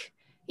like,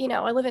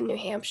 I live in New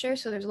Hampshire,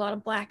 so there's a lot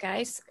of black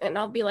ice, and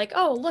I'll be like,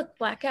 oh, look,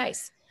 black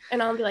ice.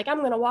 And I'll be like, I'm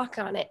going to walk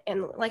on it.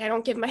 And like, I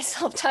don't give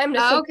myself time to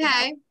think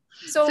about it.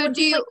 So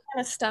do you like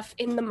kind of stuff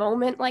in the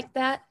moment like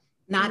that?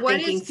 Not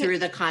thinking through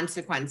the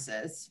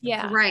consequences.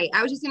 Yeah. Right.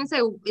 I was just going to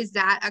say, is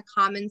that a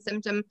common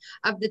symptom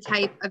of the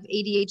type of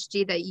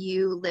ADHD that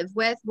you live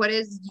with? What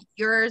is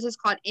yours is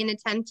called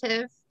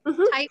inattentive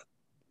type?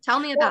 Tell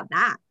me about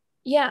that.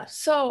 Yeah.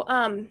 So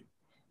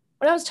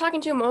when I was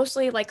talking to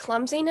mostly like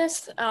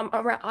clumsiness,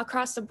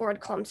 across the board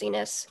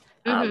clumsiness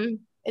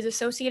is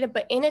associated,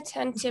 but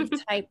inattentive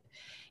type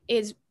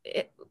is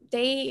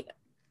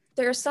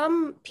there are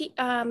some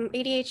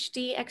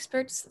ADHD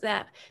experts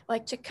that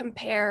like to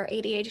compare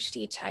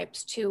ADHD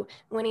types to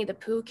Winnie the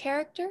Pooh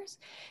characters.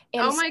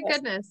 And oh my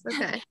goodness.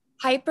 Okay.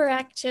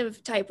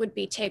 Hyperactive type would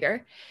be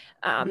Tigger.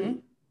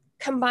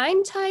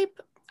 Combined type,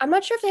 I'm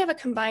not sure if they have a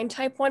combined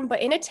type one,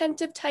 but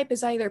inattentive type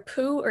is either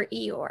Pooh or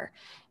Eeyore.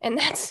 And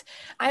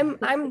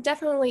I'm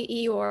definitely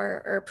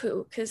Eeyore or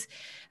Pooh because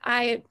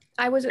I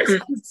was a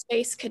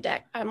space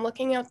cadet. I'm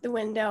looking out the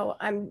window,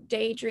 I'm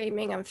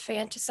daydreaming, I'm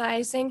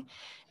fantasizing.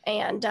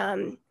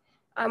 And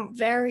I'm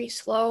very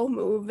slow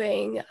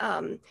moving.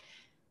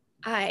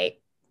 I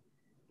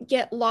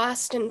get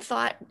lost in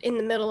thought in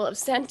the middle of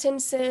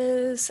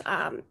sentences.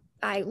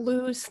 I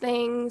lose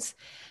things.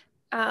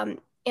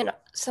 And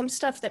some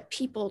stuff that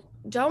people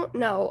don't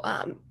know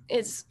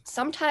is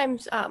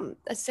sometimes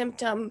a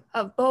symptom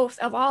of all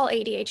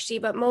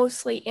ADHD, but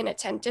mostly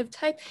inattentive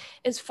type,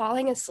 is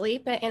falling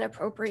asleep at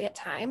inappropriate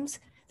times.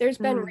 There's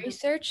been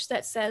research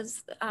that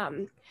says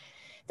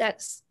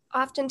that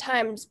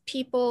oftentimes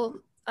people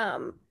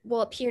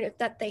will appear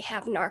that they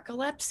have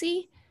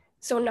narcolepsy.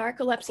 So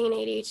narcolepsy and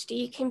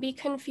ADHD can be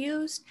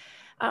confused.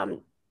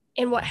 And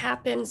what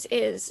happens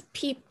is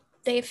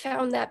they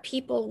found that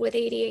people with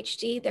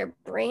ADHD, their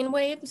brain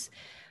waves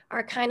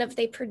are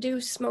they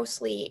produce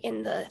mostly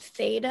in the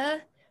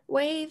theta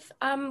wave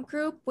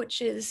group,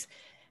 which is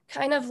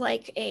kind of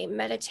like a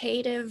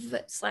meditative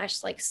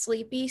 / like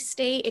sleepy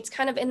state. It's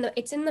kind of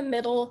it's in the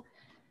middle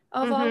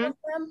of all of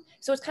them.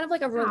 So it's kind of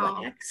like a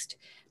relaxed,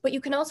 but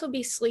you can also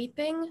be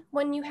sleeping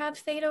when you have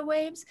theta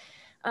waves.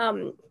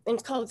 And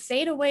it's called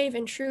theta wave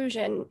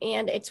intrusion.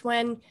 And it's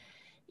when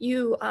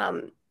you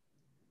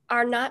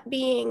are not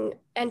being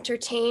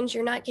entertained,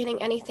 you're not getting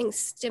anything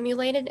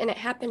stimulated, and it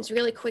happens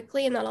really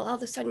quickly. And then all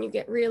of a sudden you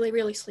get really,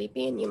 really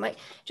sleepy and you might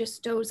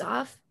just doze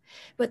off.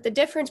 But the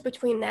difference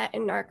between that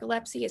and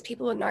narcolepsy is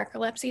people with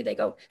narcolepsy, they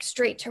go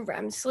straight to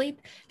REM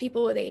sleep.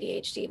 People with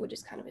ADHD would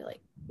just kind of be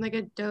like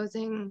a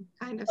dozing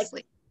kind of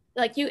sleep.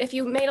 Like if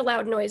you made a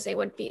loud noise, they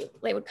would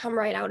come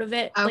right out of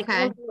it. Okay. Like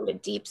they would go into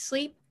deep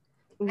sleep.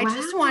 Wow. I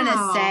just want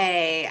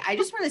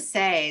to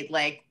say,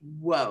 like,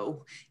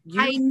 whoa,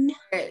 you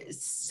are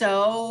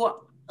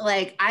so,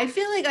 like, I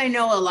feel like I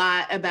know a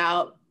lot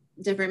about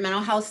different mental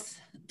health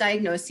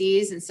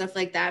diagnoses and stuff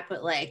like that,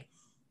 but like,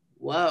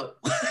 whoa.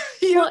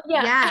 Well,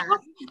 yeah.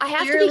 I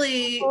have to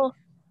be careful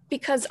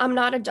because I'm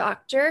not a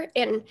doctor,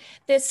 and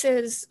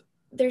there's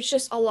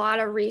just a lot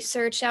of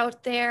research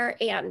out there,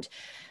 and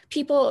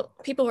people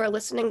who are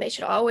listening, they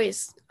should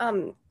always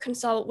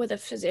consult with a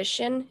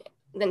physician,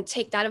 then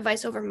take that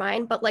advice over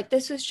mine. But like,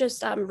 this is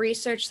just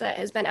research that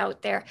has been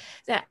out there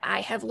that I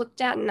have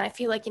looked at, and I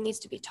feel like it needs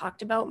to be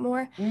talked about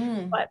more.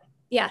 But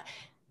yeah,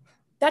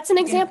 that's an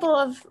example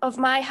of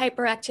my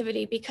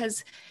hyperactivity,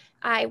 because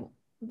I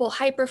will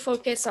hyper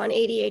focus on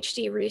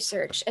ADHD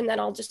research, and then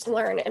I'll just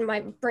learn, and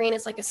my brain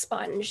is like a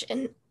sponge,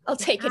 and I'll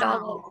take it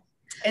all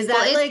in. Is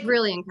that like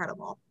really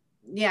incredible?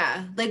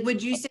 Yeah. Like,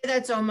 would you say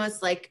that's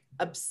almost like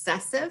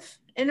obsessive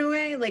in a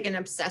way, like an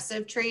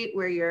obsessive trait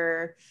where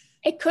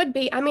It could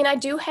be. I mean, I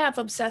do have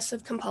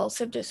obsessive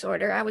compulsive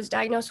disorder. I was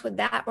diagnosed with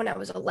that when I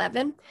was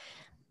 11,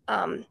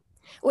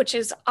 which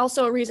is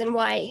also a reason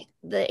why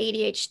the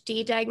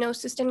ADHD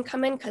diagnosis didn't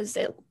come in, because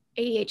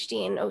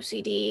ADHD and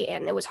OCD,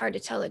 and it was hard to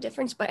tell the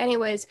difference. But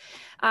anyways,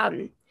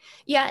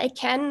 yeah, it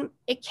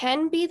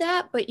can be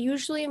that, but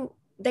usually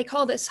they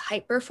call this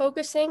hyper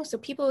focusing. So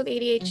people with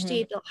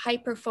ADHD, they'll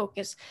hyper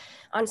focus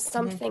on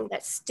something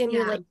that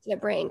stimulates the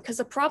brain. Because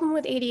the problem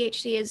with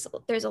ADHD is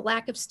there's a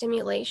lack of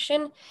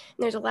stimulation, and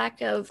there's a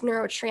lack of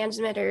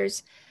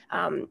neurotransmitters,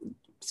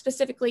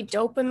 specifically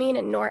dopamine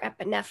and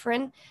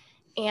norepinephrine.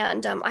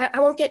 And I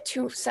won't get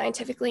too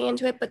scientifically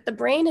into it, but the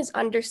brain is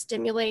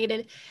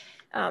understimulated.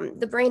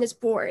 The brain is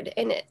bored,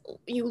 and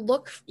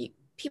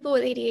people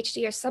with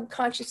ADHD are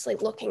subconsciously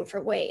looking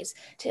for ways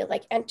to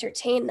like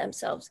entertain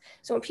themselves.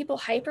 So when people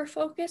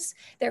hyperfocus,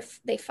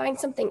 they find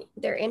something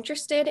they're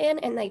interested in,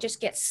 and they just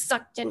get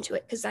sucked into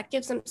it because that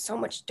gives them so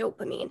much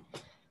dopamine.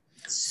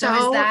 So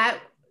is that,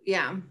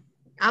 yeah.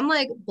 I'm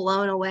like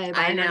blown away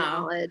by your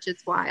knowledge.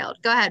 It's wild.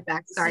 Go ahead,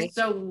 Beck. Sorry.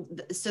 So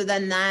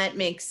then that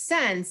makes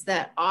sense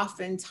that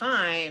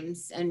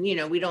oftentimes, and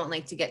we don't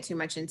like to get too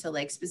much into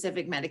like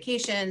specific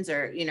medications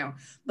or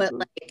but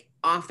like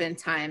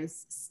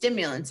oftentimes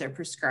stimulants are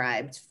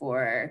prescribed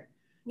for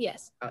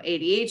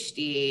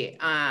ADHD.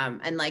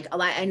 And like a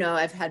lot, I know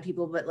I've had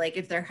people, but like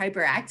if they're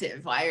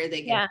hyperactive, why are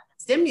they getting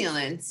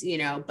stimulants?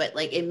 But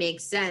like it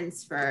makes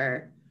sense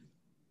for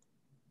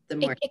the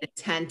more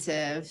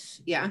attentive.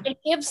 It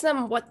gives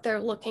them what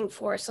they're looking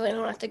for, so they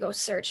don't have to go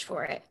search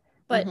for it.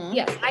 But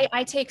yes,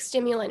 I take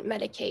stimulant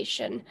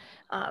medication,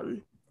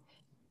 and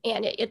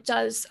it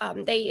does,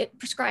 they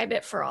prescribe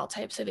it for all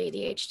types of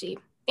ADHD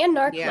and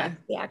narcolepsy,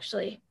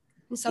 actually.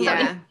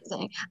 I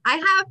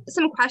have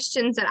some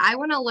questions that I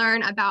want to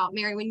learn about,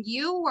 Mary. When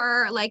you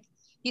were like,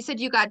 you said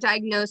you got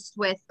diagnosed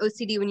with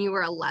OCD when you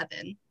were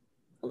 11.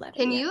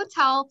 Can you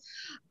tell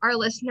our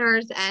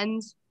listeners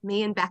and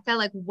me and Becca,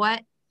 like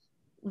what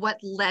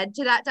led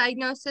to that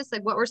diagnosis?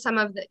 Like, what were some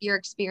of your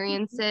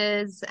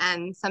experiences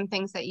and some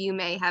things that you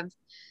may have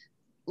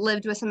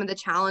lived with, some of the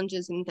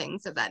challenges and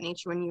things of that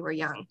nature when you were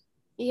young?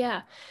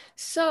 Yeah.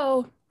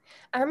 So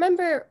I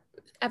remember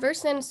ever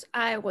since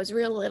I was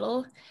real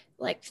little,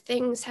 like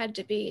things had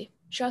to be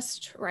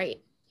just right.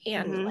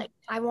 And like,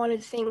 I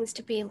wanted things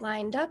to be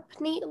lined up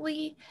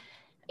neatly.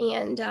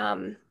 And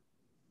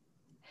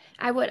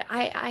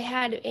I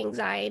had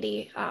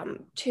anxiety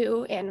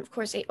too. And of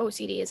course,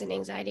 OCD is an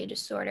anxiety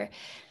disorder.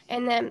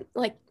 And then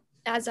like,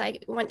 as I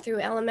went through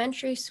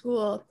elementary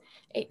school,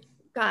 it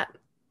got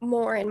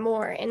more and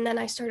more. And then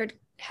I started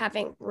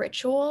having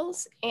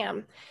rituals,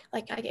 and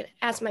like I could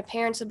ask my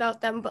parents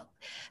about them, but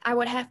I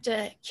would have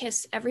to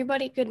kiss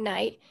everybody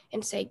goodnight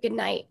and say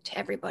goodnight to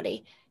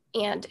everybody.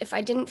 And if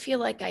I didn't feel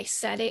like I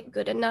said it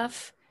good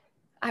enough,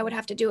 I would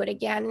have to do it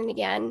again and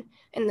again.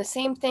 And the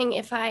same thing,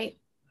 if I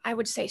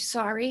would say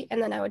sorry,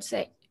 and then I would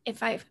say,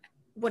 if I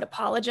would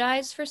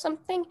apologize for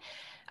something,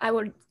 I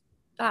would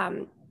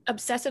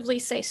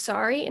obsessively say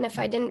sorry. And if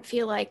I didn't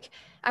feel like,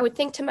 I would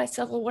think to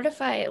myself, well, what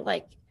if I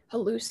like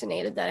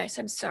hallucinated that I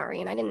said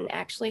sorry and I didn't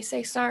actually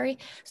say sorry?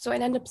 So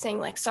I'd end up saying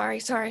like, sorry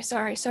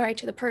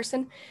to the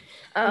person.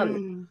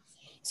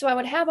 So I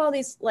would have all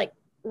these like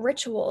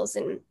rituals,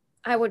 and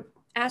I would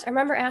I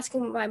remember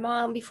asking my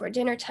mom before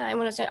dinner time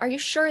when I was saying, are you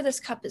sure this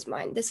cup is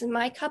mine? This is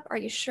my cup. Are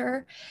you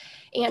sure?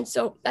 And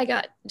so I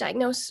got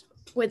diagnosed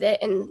with it,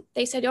 and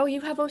they said, oh,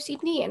 you have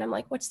OCD. And I'm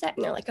like, what's that?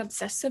 And they're like,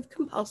 obsessive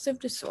compulsive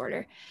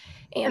disorder.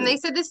 And they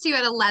said this to you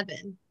at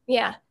 11.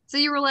 Yeah. So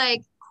you were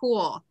like,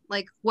 cool.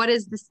 Like, what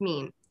does this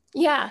mean?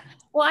 Yeah.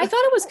 Well, I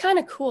thought it was kind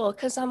of cool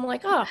because I'm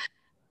like, oh,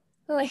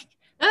 like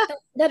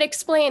that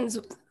explains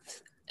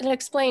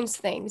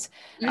things.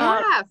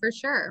 Yeah, for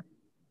sure.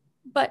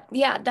 But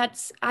yeah,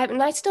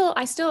 I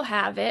still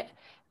have it.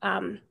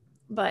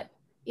 But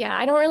yeah,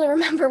 I don't really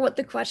remember what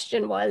the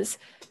question was.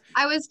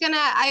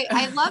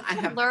 I'd love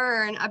to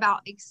learn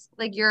about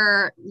like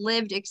your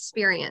lived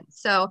experience.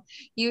 So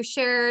you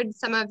shared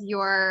some of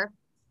your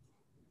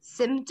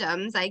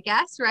symptoms, I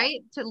guess,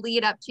 right? To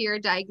lead up to your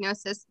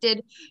diagnosis.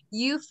 Did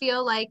you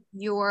feel like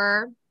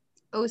your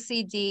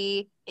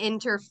OCD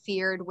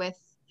interfered with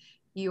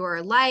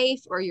your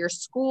life or your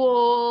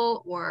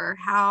school, or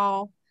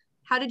how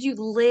did you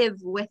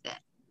live with it?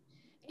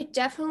 It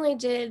definitely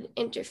did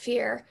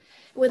interfere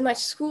with my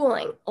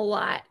schooling a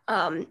lot.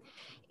 And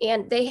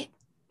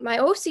my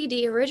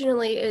OCD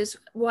originally is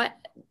what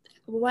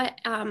was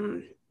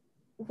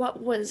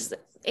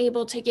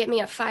able to get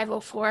me a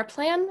 504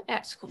 plan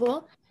at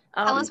school.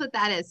 Tell us what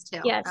that is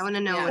too. Yes. I want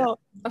to know. So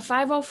a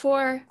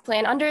 504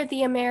 plan under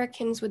the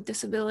Americans with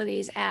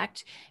Disabilities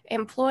Act,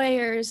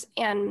 employers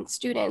and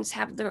students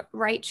have the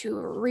right to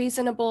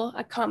reasonable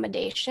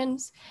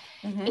accommodations,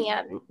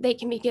 and they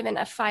can be given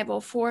a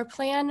 504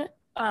 plan,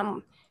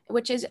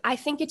 which is, I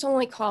think it's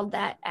only called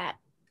that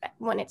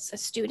when it's a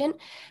student,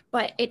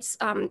 but it's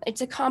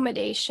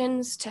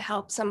accommodations to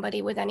help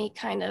somebody with any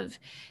kind of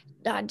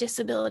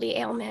disability,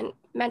 ailment,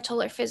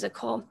 mental or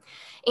physical.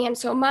 And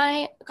so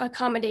my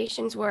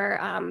accommodations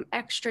were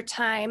extra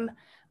time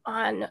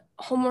on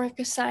homework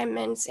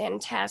assignments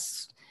and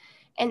tests.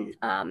 And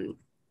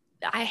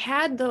I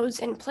had those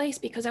in place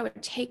because I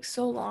would take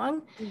so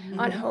long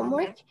on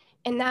homework.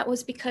 And that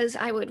was because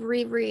I would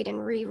reread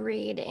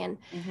and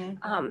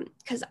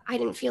because I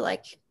didn't feel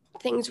like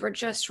things were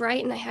just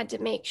right, and I had to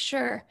make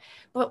sure.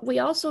 But we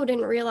also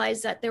didn't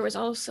realize that there was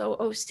also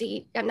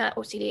ADHD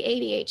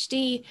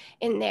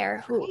in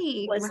there,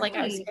 who was like,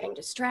 I was getting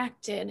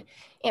distracted.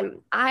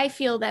 And I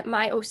feel that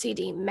my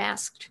OCD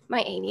masked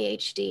my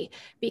ADHD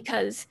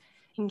because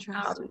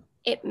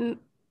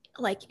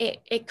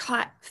it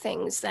caught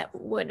things that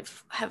would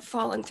have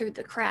fallen through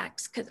the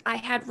cracks, because I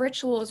had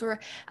rituals where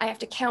I have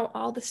to count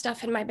all the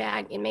stuff in my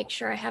bag and make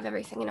sure I have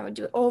everything, and I would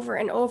do it over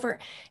and over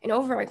and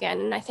over again.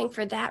 And I think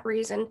for that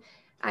reason,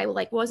 I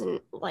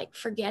wasn't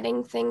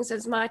forgetting things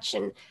as much,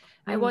 and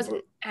I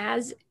wasn't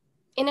as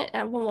in it.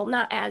 Well,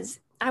 not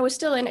as, I was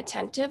still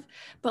inattentive,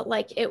 but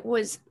it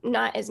was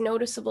not as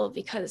noticeable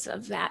because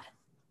of that.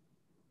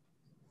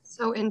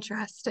 So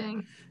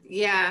interesting.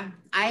 Yeah,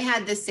 I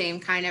had the same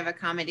kind of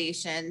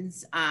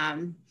accommodations.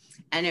 And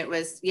it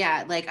was,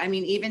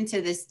 even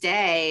to this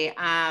day,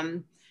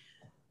 when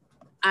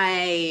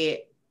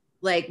I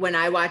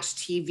watch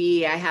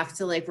TV, I have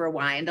to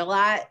rewind a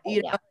lot,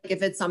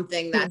 if it's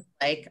something that's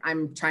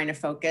I'm trying to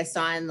focus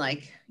on,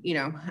 that's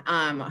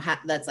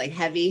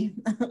heavy,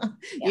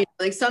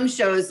 some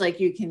shows,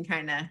 you can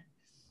kind of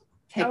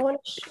pick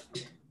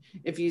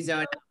if you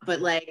zone out,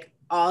 but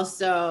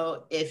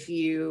also if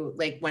you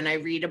when I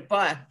read a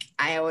book,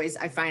 I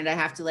find I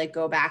have to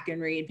go back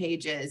and read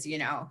pages,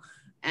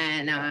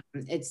 and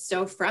it's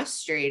so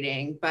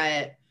frustrating,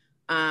 but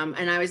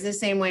and I was the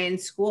same way in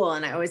school,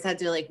 and I always had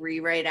to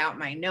rewrite out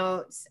my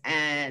notes,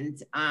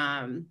 and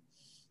I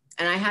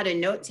had a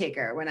note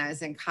taker when I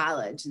was in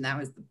college, and that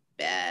was the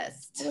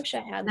best. I wish I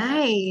had that.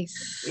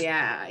 Nice.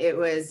 Yeah, it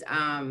was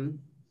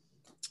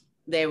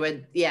they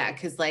would,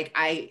 because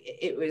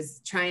it was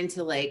trying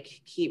to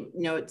keep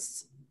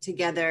notes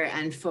together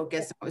and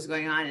focus on what was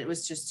going on. It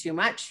was just too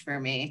much for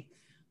me,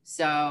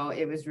 so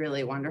it was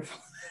really wonderful.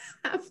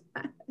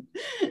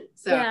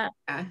 So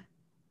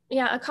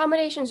yeah,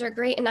 accommodations are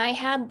great, and I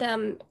had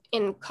them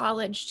in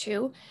college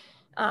too.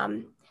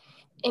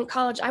 In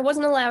college, I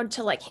wasn't allowed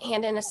to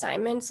hand in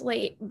assignments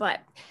late, but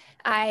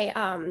I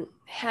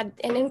had,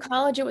 and in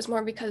college it was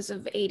more because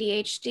of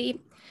ADHD,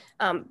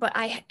 but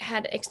I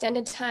had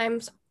extended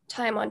time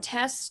on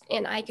tests,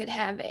 and I could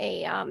have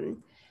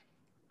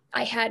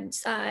I had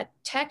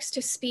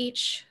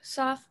text-to-speech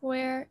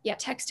software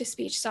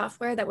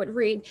that would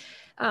read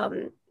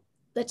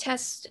the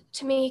test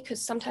to me,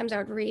 because sometimes I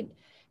would read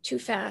too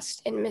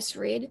fast and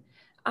misread.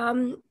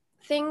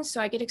 things,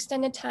 so I get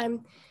extended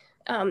time.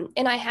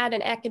 And I had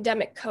an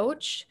academic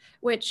coach,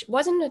 which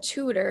wasn't a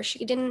tutor.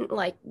 She didn't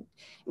like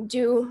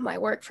do my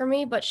work for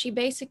me, but she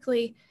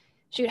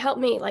would help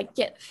me like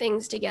get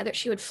things together.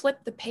 She would flip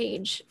the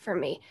page for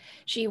me.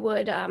 She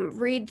would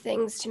read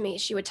things to me.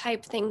 She would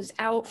type things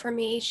out for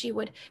me. She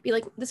would be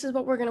like, this is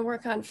what we're going to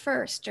work on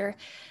first, or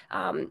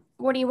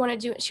what do you want to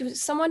do? She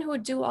was someone who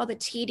would do all the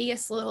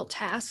tedious little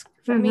tasks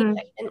for me that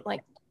I didn't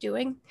like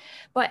doing.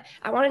 But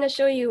I wanted to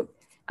show you,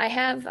 I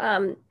have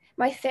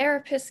my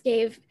therapist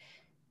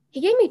he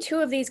gave me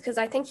 2 of these because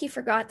I think he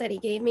forgot that he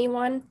gave me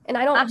one. And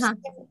I don't,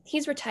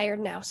 he's retired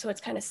now, so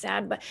it's kind of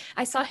sad, but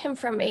I saw him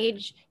from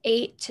age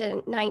 8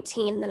 to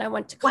 19. Then I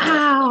went to college.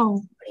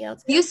 Wow.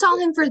 You saw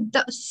him for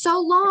so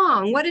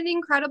long. What an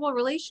incredible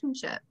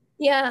relationship.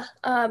 Yeah.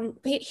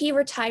 He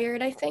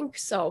retired, I think.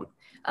 So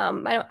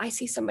I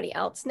see somebody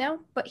else now,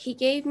 but he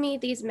gave me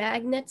these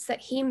magnets that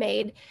he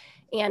made,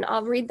 and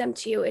I'll read them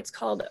to you. It's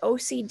called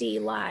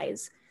OCD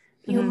Lies.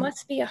 You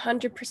must be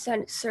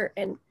 100%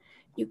 certain.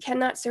 You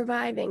cannot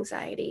survive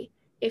anxiety.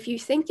 If you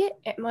think it,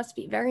 it must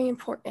be very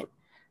important.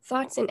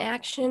 Thoughts and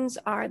actions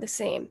are the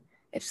same.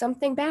 If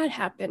something bad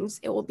happens,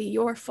 it will be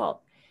your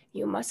fault.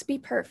 You must be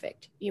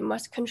perfect. You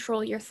must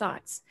control your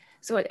thoughts.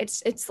 So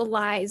it's the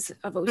lies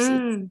of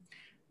OCD.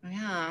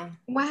 Yeah.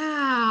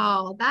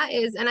 Wow. That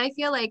is, and I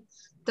feel like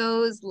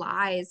those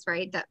lies,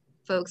 right, that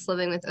folks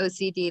living with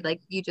OCD,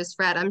 like you just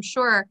read, I'm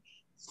sure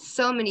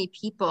so many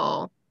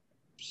people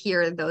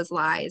hear those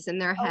lies in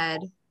their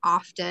head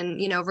often,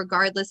 you know,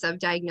 regardless of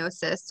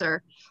diagnosis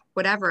or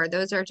whatever.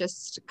 Those are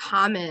just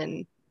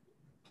common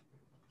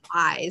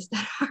lies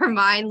that our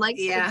mind likes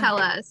to tell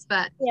us.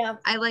 But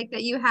I like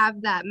that you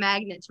have that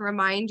magnet to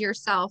remind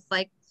yourself,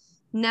 like,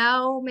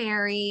 no,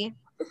 Mary,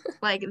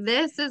 like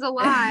this is a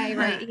lie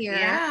right here.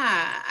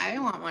 Yeah, I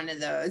want one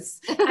of those.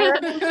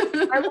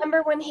 I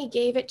remember when he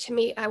gave it to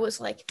me, I was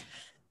like,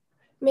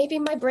 maybe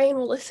my brain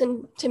will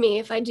listen to me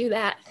if I do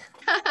that.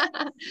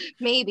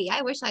 Maybe.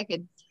 I wish I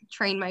could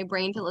train my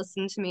brain to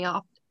listen to me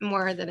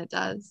more than it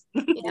does.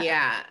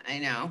 Yeah, I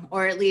know.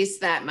 Or at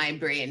least that my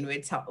brain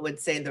would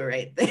say the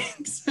right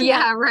things.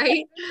 Yeah,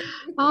 right.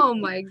 Oh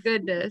my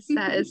goodness.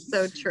 That is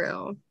so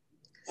true.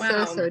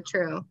 Wow. So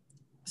true.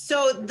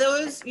 So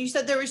you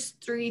said there was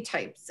 3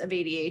 types of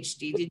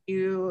ADHD. Did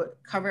you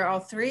cover all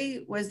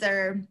 3? Was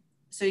there,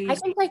 so you, I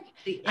think like,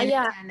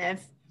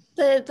 inattentive.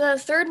 The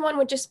third one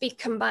would just be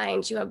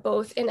combined. You have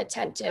both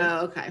inattentive.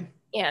 Oh, okay.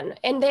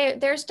 And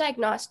there's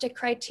diagnostic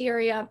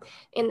criteria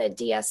in the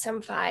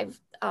DSM-5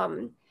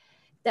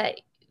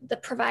 that the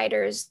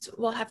providers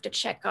will have to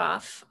check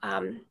off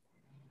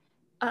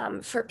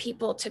for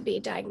people to be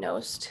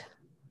diagnosed.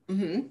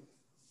 And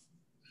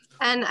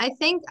I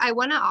think I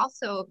want to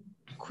also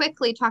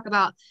quickly talk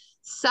about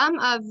some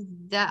of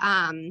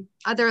the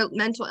other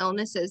mental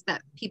illnesses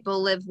that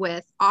people live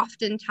with.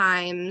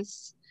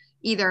 Oftentimes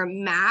either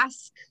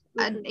mask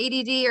an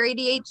ADD or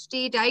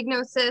ADHD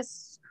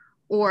diagnosis,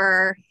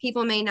 or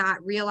people may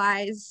not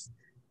realize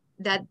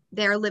that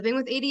they're living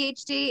with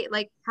ADHD.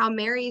 Like how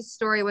Mary's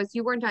story was,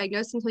 you weren't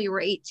diagnosed until you were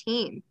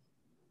 18.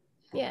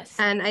 Yes.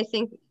 And I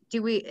think,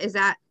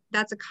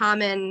 that's a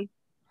common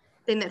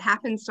thing that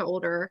happens to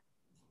older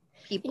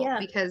people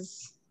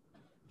because.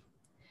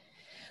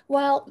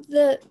 Well,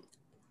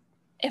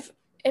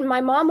 and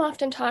my mom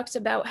often talks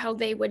about how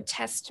they would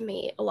test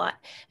me a lot,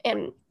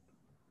 and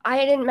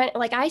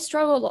I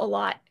struggled a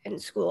lot in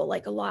school,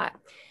 like a lot.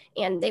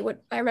 And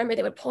I remember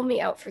they would pull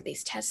me out for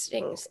these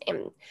testings,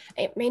 and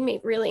it made me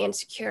really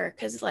insecure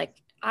because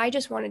like, I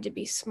just wanted to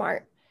be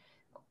smart.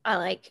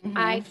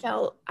 I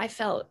felt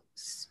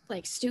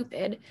like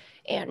stupid,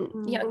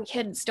 and young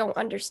kids don't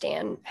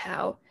understand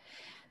how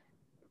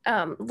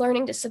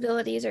learning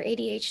disabilities or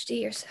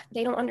ADHD, or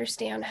they don't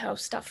understand how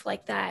stuff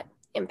like that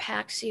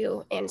impacts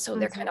you. And so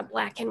they're kind of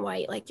black and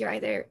white. Like I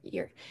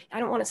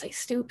don't want to say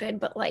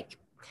stupid, but like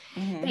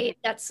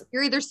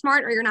you're either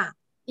smart or you're not.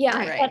 Yeah,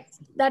 right.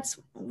 That's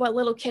what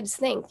little kids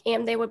think.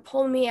 And they would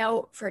pull me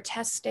out for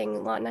testing a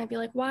lot, and I'd be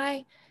like,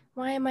 why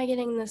am I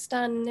getting this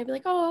done? And they'd be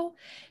like, oh,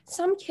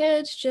 some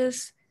kids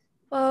just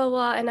blah, blah,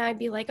 blah. And I'd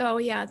be like, oh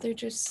yeah,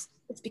 it's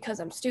because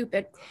I'm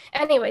stupid.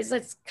 Anyways,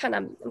 that's kind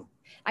of,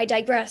 I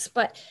digress,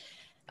 but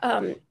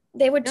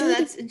they would do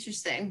that's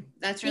interesting.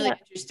 That's really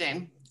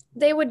interesting.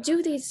 They would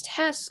do these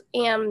tests,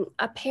 and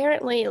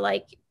apparently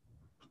like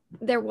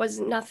there was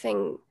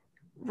nothing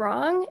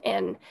wrong.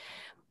 And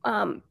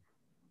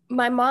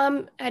my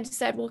mom had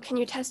said, well, can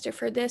you test her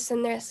for this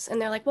and this?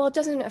 And they're like, well, it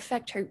doesn't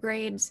affect her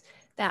grades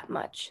that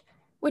much,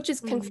 which is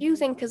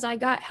confusing because I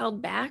got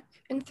held back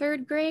in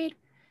 3rd grade.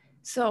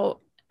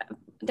 So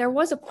there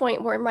was a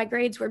point where my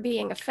grades were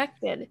being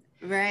affected.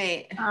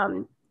 Right.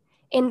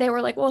 And they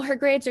were like, well, her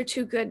grades are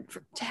too good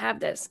to have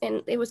this.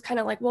 And it was kind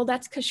of like, well,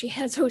 that's because she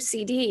has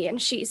OCD and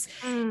she's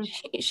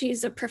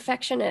a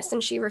perfectionist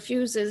and she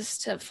refuses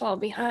to fall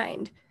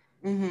behind.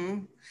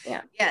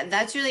 Yeah,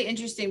 that's really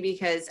interesting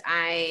because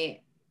my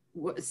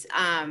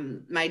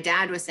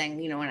dad was saying,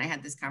 when I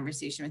had this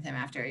conversation with him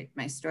after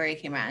my story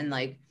came out, and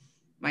like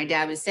my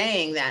dad was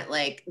saying that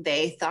like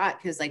they thought,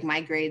 because like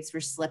my grades were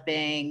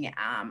slipping,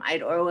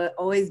 I'd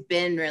always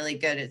been really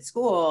good at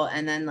school,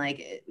 and then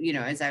like, you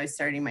know, as I was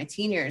starting my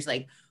teen years,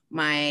 like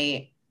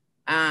my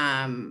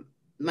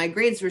my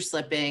grades were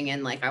slipping,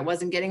 and like I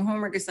wasn't getting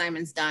homework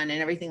assignments done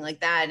and everything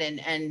like that,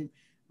 and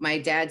my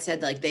dad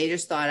said like they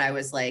just thought I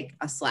was like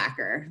a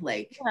slacker,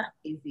 like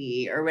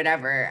easy or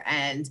whatever.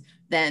 And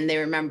then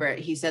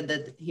he said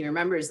that he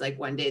remembers like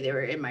one day they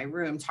were in my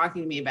room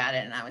talking to me about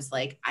it, and I was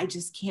like, I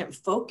just can't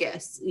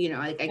focus, you know,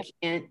 like I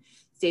can't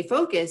stay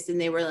focused.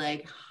 And they were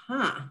like,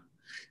 huh.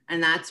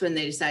 And that's when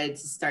they decided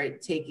to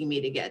start taking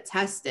me to get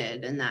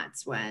tested. And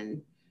that's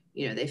when,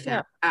 you know, they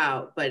found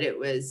out. But it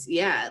was,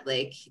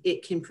 like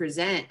it can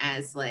present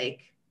as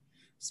like,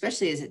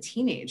 especially as a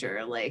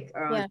teenager, like,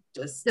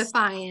 just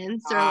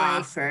defiance or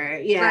off, like,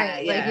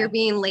 or like you're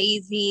being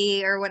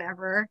lazy or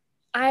whatever.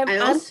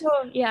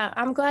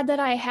 I'm glad that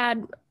I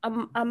had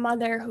a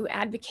mother who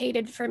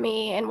advocated for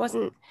me and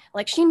wasn't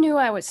like, she knew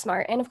I was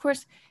smart. And of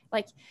course,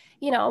 like,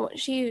 you know,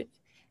 she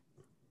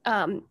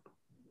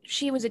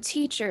was a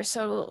teacher,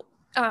 so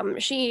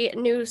she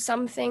knew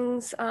some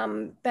things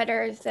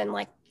better than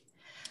like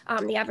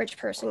the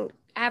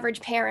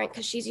average parent,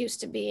 because she's used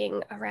to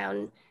being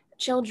around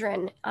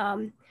children.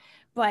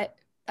 But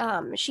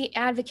she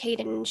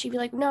advocated, and she'd be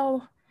like,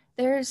 no,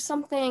 there's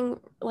something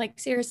like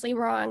seriously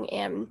wrong.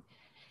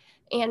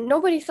 And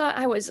nobody thought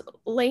I was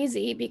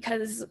lazy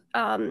because,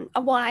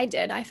 I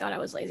did. I thought I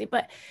was lazy,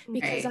 but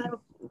because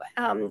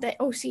the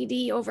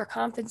OCD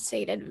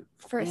overcompensated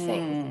for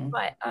things.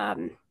 But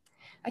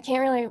I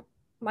can't really,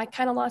 I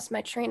kind of lost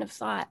my train of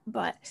thought,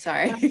 but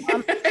sorry.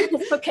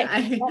 It's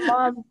okay. My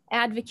mom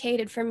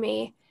advocated for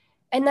me.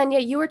 And then,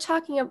 you were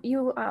talking,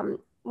 you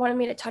wanted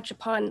me to touch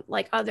upon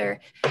like other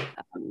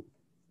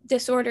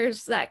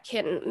disorders that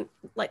can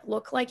like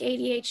look like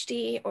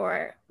ADHD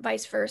or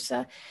vice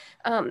versa.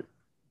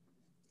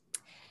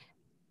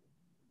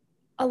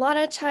 A lot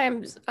of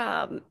times,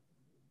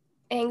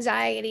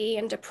 anxiety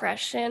and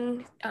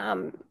depression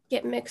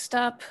get mixed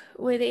up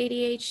with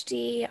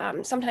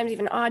ADHD, sometimes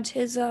even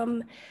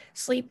autism,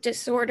 sleep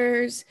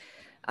disorders.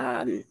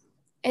 And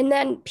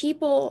then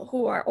people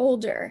who are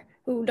older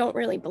who don't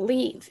really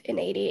believe in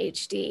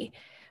ADHD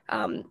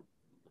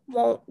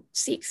won't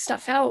seek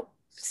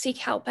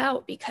help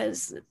out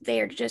because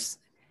they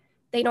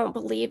don't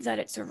believe that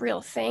it's a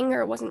real thing, or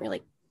it wasn't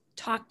really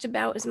talked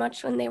about as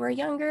much when they were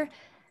younger.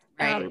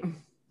 Right.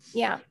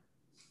 Yeah.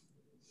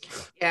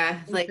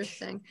 Like,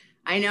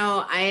 I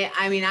know,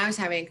 I mean, I was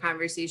having a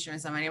conversation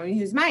with somebody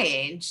who's my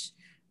age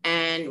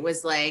and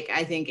was like,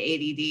 I think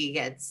ADHD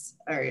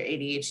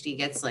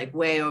gets like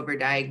way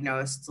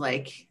overdiagnosed.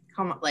 Like,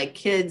 come on, like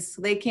kids,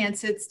 they can't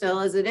sit still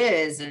as it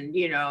is. And,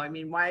 you know, I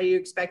mean, why are you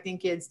expecting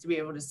kids to be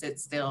able to sit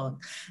still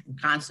and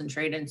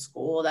concentrate in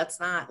school? That's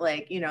not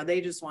like, you know,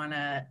 they just want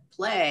to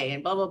play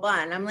and blah, blah,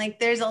 blah. And I'm like,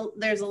 there's a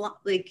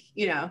lot, like,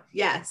 you know,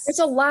 yes. There's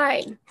a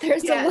line.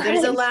 There's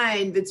a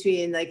line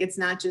between like, it's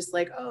not just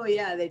like, oh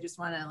yeah, they just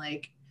want to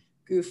like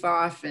goof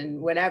off and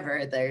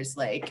whatever. There's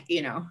like,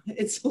 you know,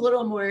 it's a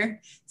little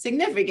more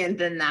significant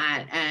than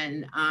that.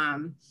 And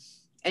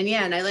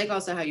and I like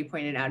also how you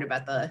pointed out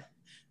about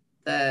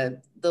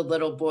the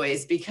little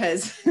boys,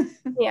 because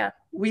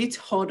we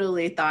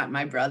totally thought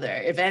my brother,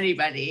 if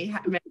anybody,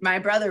 my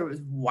brother was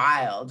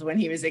wild when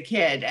he was a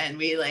kid, and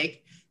we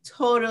like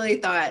totally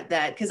thought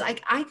that, because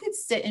I could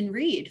sit and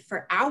read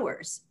for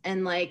hours,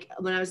 and like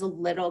when I was a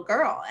little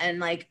girl, and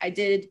like I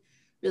did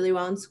really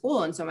well in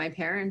school, and so my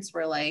parents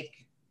were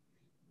like,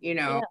 you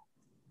know,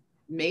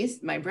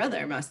 my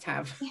brother must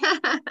have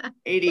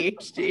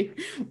ADHD,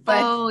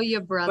 but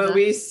your brother. But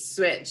we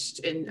switched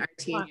in our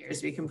teen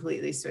years. We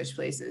completely switched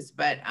places.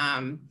 But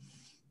and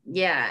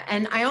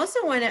I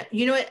also want to,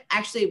 you know what?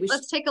 Actually,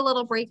 let's take a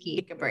little breaky.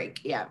 Take a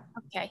break,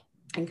 Okay,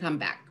 and come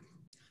back.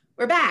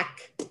 We're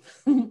back.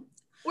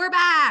 We're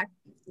back.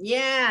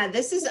 Yeah,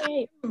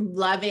 I'm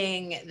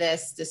loving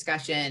this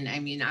discussion. I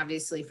mean,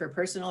 obviously for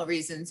personal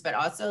reasons, but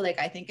also like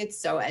I think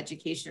it's so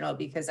educational,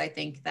 because I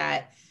think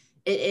that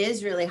it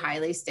is really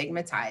highly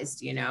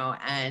stigmatized, you know,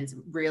 and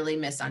really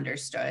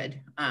misunderstood,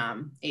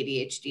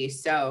 ADHD.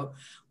 So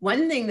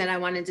one thing that I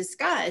want to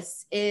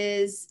discuss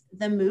is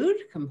the mood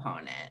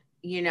component,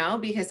 you know,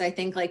 because I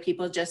think like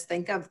people just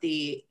think of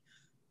the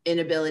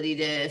inability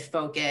to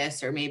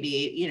focus, or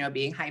maybe, you know,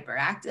 being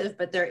hyperactive,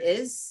 but there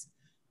is,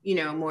 you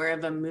know, more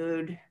of a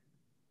mood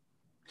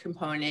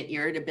component,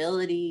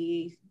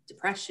 irritability,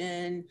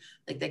 depression,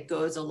 like that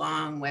goes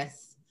along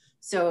with.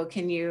 So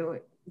can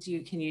you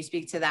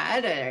speak to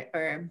that,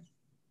 or?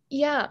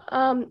 Yeah,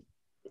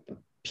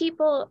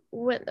 people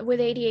with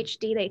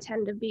ADHD, they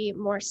tend to be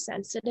more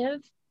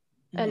sensitive,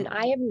 and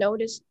I have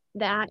noticed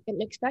that,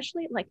 and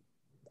especially like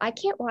I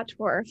can't watch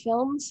horror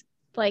films,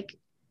 like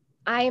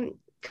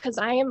because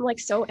I am like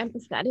so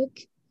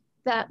empathetic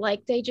that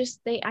like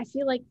I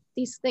feel like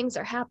these things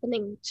are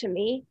happening to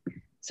me.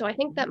 So I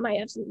think that might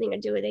have something to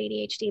do with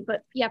ADHD.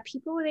 But yeah,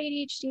 people with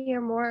ADHD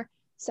are more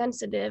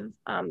sensitive.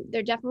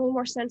 They're definitely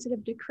more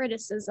sensitive to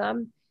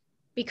criticism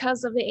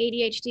because of the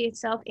ADHD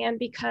itself, and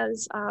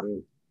because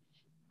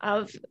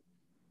of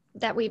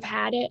that we've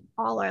had it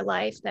all our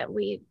life, that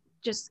we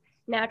just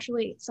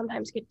naturally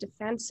sometimes get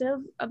defensive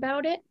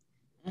about it.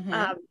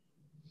 Mm-hmm.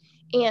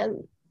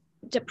 And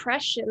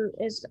depression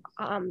is,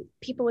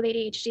 people with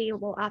ADHD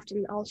will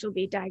often also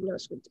be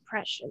diagnosed with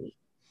depression,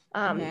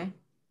 Mm-hmm.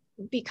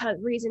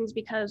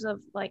 because of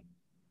like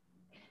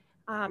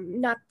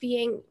not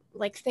being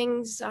like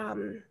things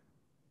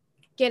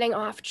getting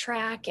off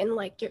track, and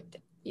like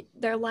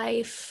their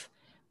life,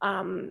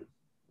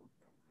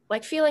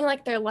 like feeling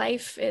like their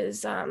life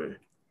is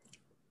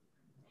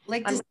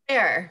Like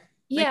despair.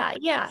 yeah,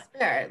 yeah,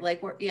 Despair.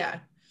 Like we're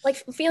like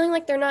feeling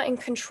like they're not in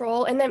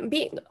control, and then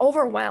being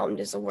overwhelmed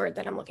is the word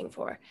that I'm looking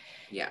for.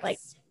 Yes. Like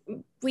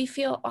we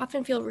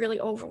often feel really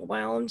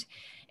overwhelmed,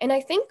 and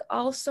I think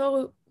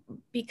also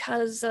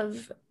because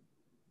of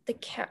the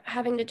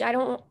having to, I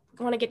don't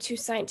want to get too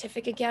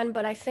scientific again,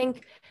 but I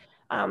think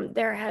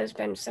there has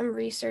been some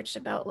research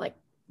about like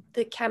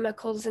the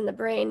chemicals in the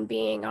brain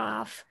being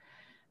off.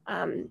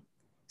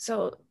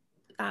 So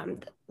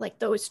like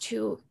those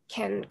two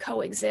can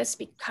coexist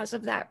because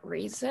of that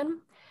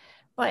reason.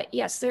 But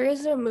yes, there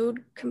is a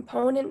mood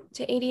component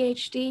to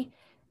ADHD.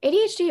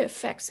 ADHD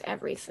affects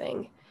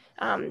everything.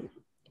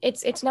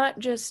 It's not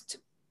just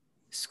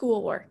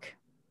schoolwork.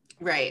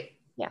 Right.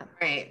 Yeah.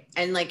 Right.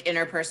 And like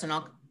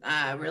interpersonal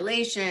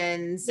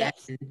relations.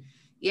 Yes. And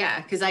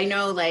yeah, because I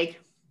know like,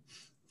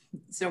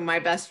 so my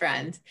best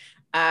friend,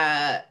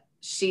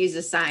 she's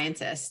a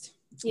scientist.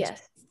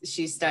 Yes.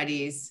 She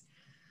studies,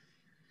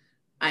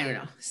 I don't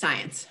know,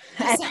 science.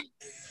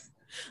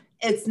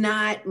 It's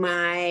not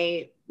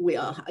my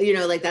wheel,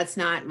 like that's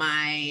not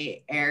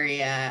my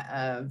area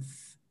of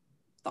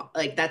thought.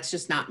 Like that's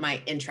just not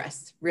my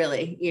interest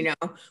really,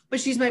 but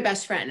she's my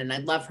best friend and I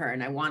love her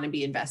and I want to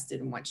be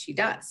invested in what she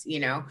does,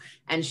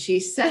 and she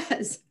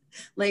says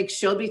like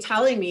she'll be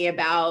telling me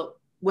about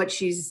what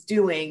she's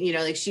doing,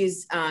 like she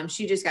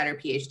just got her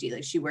PhD,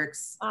 like she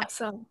works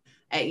awesome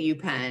at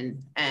UPenn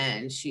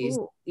and she's,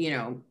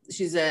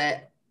 she's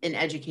in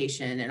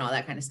education and all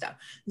that kind of stuff.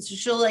 And so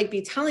she'll like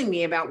be telling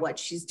me about what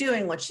she's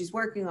doing, what she's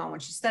working on,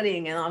 what she's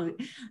studying.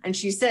 And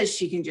she says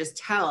she can just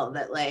tell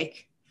that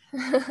like,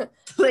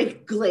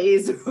 like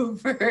glaze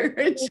over.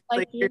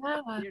 Like, you're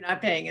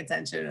not paying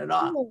attention at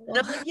all. And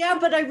I'm like, yeah,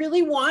 but I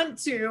really want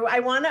to. I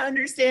want to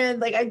understand.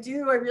 Like I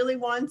really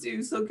want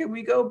to. So can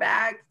we go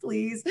back,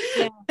 please?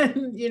 Yeah.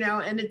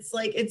 And it's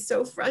like, it's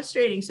so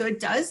frustrating. So it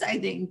does, I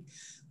think,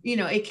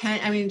 it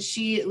can, I mean,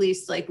 she at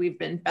least like we've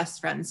been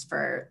best friends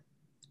for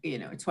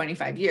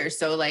 25 years.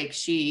 So like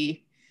she's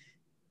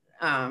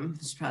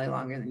probably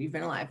longer than you've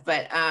been alive,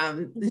 but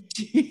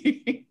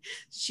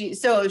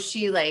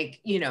she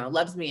like,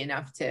 loves me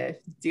enough to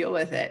deal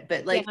with it.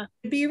 But like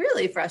it'd be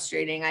really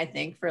frustrating, I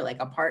think, for like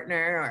a partner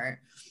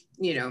or,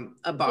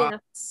 a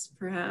boss,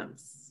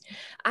 perhaps.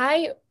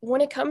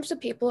 When it comes to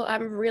people,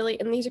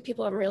 and these are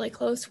people I'm really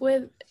close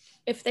with,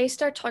 if they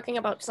start talking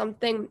about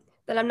something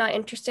that I'm not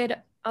interested,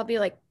 I'll be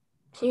like,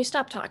 can you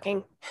stop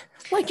talking?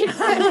 Like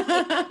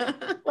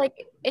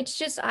it's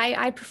just,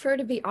 I prefer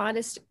to be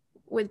honest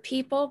with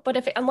people,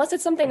 but unless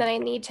it's something that I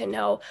need to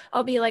know,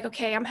 I'll be like,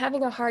 okay, I'm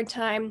having a hard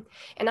time,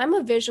 and I'm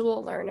a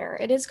visual learner.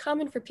 It is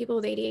common for people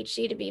with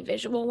ADHD to be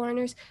visual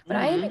learners, but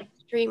I am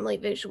extremely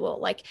visual.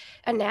 Like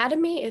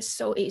anatomy is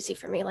so easy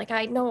for me. Like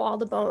I know all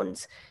the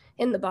bones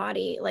in the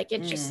body. Like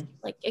it just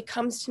like it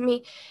comes to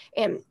me,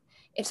 and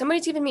if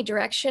somebody's giving me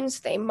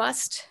directions, they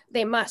must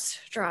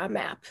draw a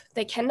map.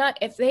 They cannot,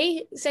 if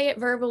they say it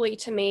verbally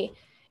to me,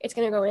 it's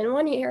going to go in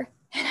one ear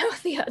and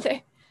out the other.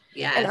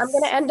 Yes. And I'm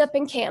going to end up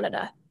in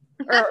Canada.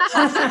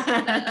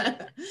 I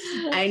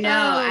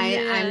know.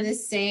 I'm the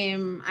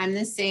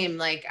same.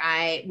 Like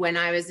when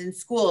I was in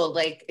school,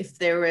 like if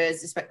there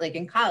was, like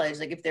in college,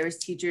 like if there was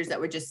teachers that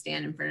would just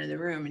stand in front of the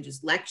room and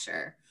just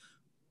lecture,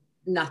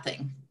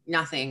 nothing.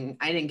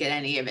 I didn't get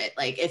any of it.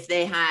 Like if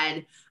they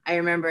had, I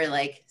remember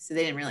like, so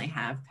they didn't really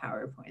have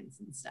PowerPoints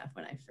and stuff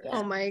when I first.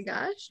 Oh my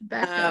gosh.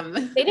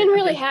 They didn't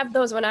really have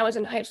those when I was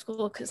in high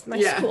school because my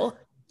school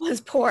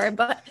was poor,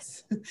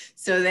 but.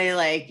 So they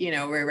like,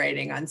 were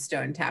writing on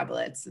stone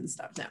tablets and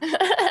stuff now.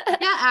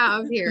 Get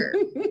out of here.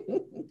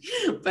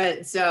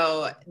 But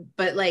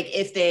like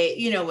if they,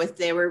 if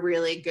they were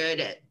really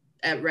good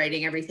at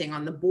writing everything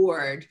on the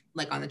board,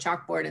 like on the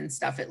chalkboard and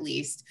stuff at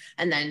least.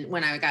 And then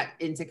when I got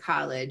into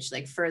college,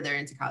 like further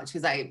into college,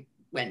 because I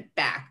went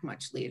back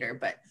much later,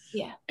 but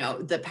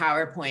the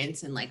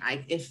PowerPoints and like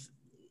if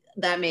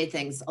that made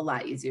things a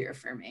lot easier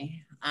for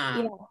me.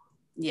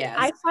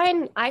 I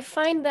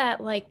find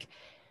that like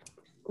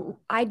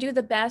I do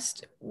the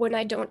best when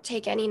I don't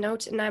take any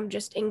notes and I'm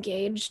just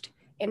engaged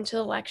into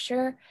the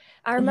lecture.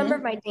 I remember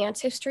my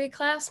dance history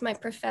class, my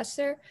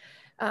professor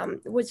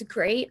was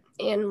great,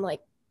 and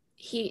like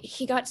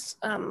he got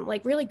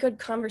like really good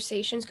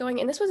conversations going,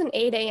 and this was an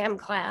 8 a.m.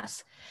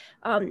 class,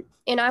 and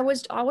I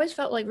always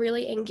felt like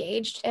really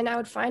engaged, and I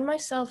would find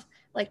myself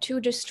like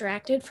too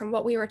distracted from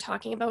what we were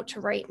talking about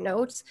to write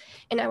notes,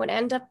 and I would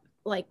end up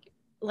like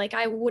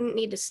I wouldn't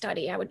need to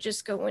study. I would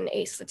just go and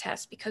ace the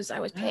test because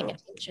I was paying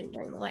attention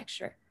during the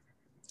lecture.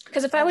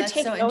 Because if I would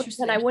take so notes,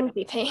 then I wouldn't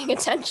be paying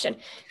attention.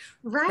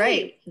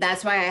 Right.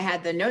 That's why I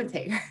had the note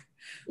taker.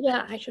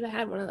 Yeah, I should have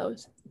had one of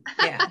those.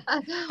 Yeah.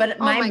 But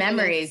Oh my my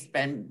memory's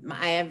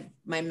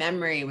my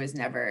memory was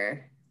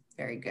never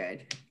very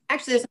good.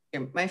 Actually,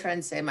 my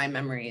friends say my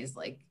memory is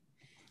like,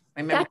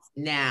 my memory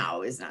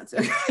now is not so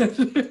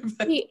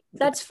good.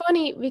 That's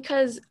funny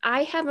because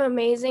I have an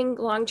amazing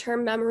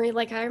long-term memory.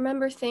 Like I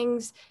remember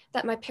things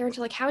that my parents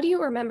are like, how do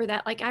you remember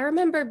that? Like I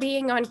remember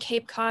being on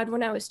Cape Cod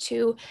when I was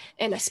 2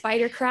 and a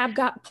spider crab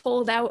got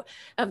pulled out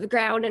of the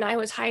ground and I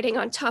was hiding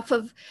on top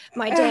of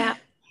my dad.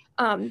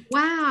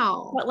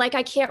 Wow. But like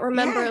I can't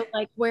remember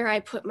like where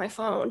I put my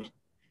phone.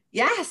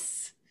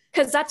 Yes.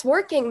 Because that's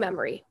working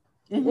memory.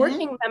 Mm-hmm.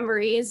 Working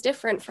memory is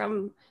different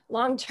from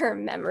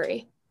long-term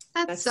memory.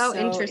 That's so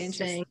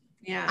interesting.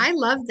 Yeah. I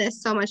love this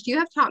so much. You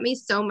have taught me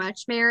so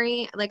much,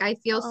 Mary. Like I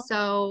feel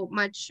so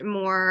much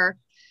more,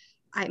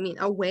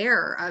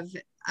 aware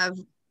of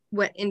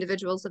what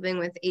individuals living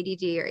with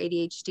ADD or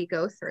ADHD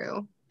go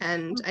through.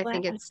 And I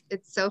think it's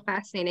so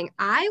fascinating.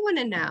 I want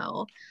to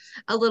know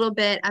a little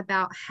bit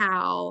about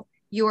how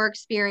your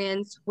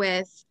experience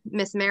with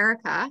Miss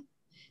America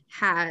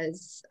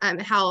has,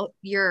 how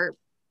your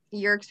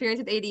experience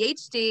with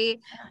ADHD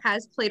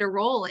has played a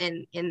role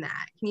in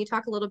that. Can you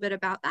talk a little bit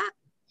about that?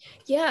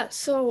 Yeah,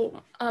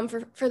 so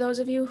for those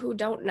of you who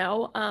don't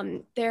know,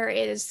 there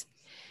is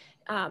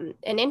an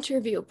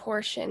interview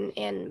portion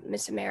in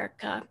Miss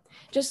America.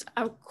 Just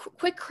a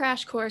quick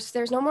crash course.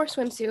 There's no more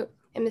swimsuit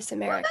in Miss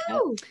America.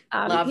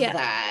 Love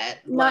that.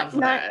 Love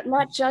that.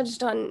 Not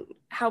judged on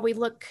how we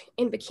look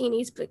in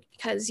bikinis,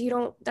 because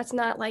that's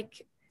not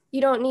like, you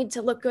don't need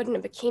to look good in a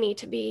bikini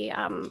to be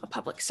a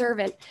public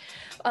servant.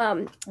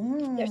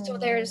 So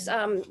there's,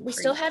 we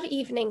still have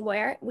evening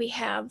wear. We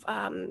have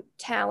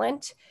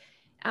talent.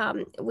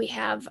 We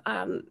have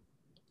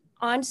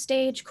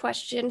on-stage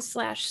question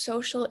 /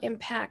 social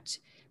impact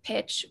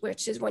pitch,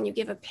 which is when you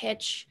give a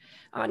pitch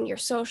on your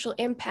social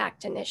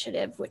impact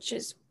initiative, which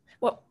is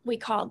what we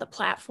call the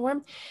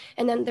platform.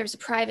 And then there's a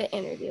private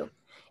interview.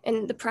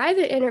 And the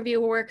private interview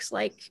works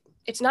like,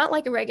 it's not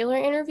like a regular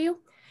interview.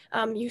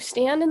 You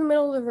stand in the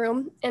middle of the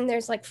room and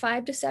there's like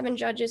 5 to 7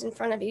 judges in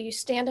front of you. You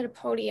stand at a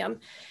podium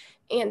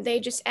and they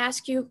just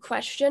ask you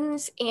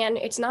questions, and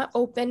it's not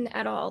open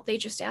at all. They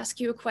just ask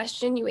you a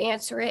question, you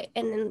answer it,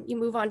 and then you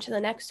move on to the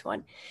next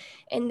one.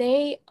 And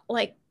they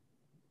like,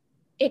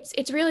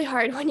 it's really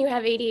hard when you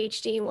have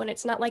ADHD, when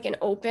it's not like an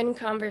open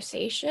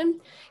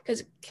conversation, because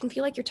it can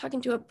feel like you're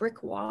talking to a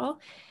brick wall.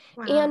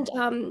 Wow. And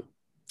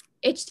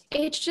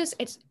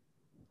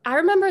I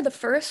remember the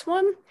first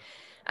one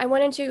I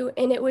went into,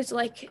 and it was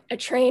like a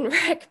train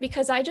wreck,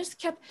 because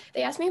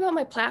they asked me about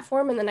my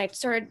platform, and then I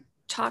started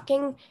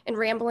talking and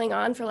rambling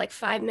on for like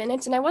 5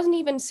 minutes, and I wasn't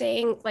even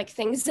saying like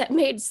things that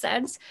made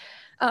sense,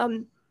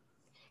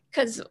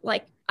 because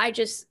like they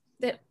just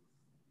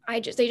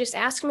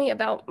asked me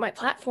about my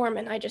platform,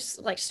 and I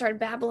just like started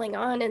babbling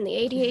on, and the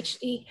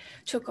ADHD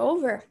took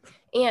over,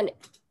 and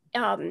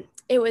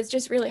it was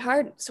just really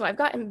hard. So I've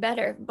gotten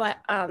better, but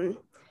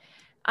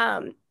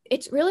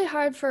it's really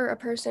hard for a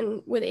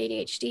person with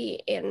ADHD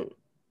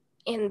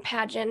in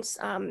pageants,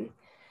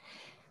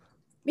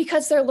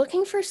 because they're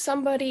looking for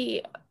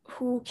somebody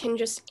who can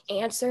just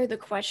answer the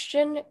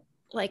question.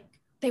 Like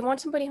they want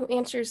somebody who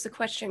answers the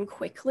question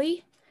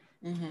quickly.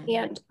 Mm-hmm.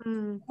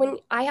 And when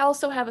I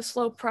also have a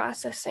slow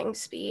processing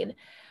speed,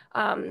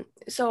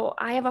 so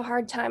I have a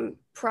hard time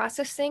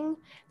processing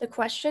the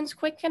questions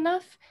quick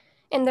enough.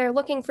 And they're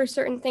looking for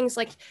certain things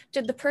like,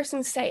 did the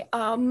person say,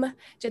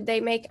 did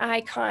they make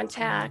eye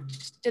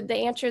contact? Did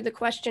they answer the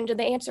question? Did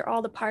they answer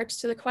all the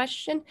parts to the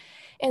question?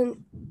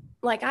 And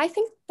like, I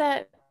think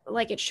that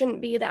like, it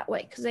shouldn't be that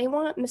way, because they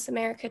want Miss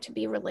America to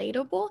be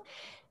relatable.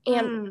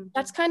 And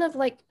that's kind of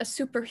like a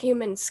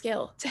superhuman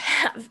skill to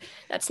have.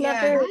 That's not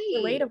very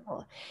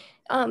relatable.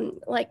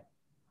 Like,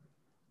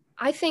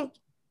 I think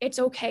it's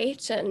okay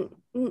to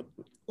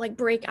like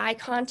break eye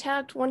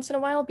contact once in a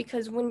while,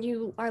 because when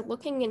you are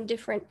looking in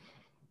different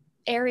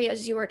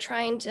areas, you are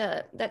trying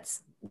to,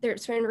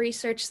 there's been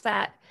research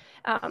that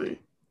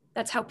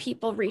that's how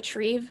people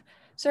retrieve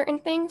certain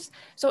things.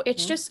 So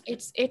it's just,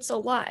 it's a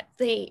lot.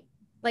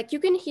 Like you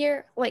can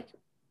hear like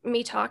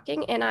me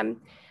talking, and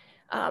I'm,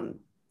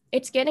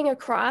 it's getting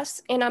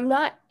across, and I'm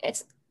not,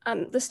 it's,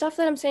 the stuff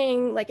that I'm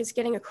saying like is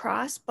getting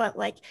across, but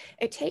like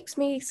it takes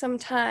me some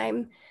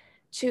time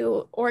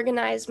to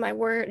organize my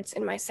words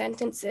and my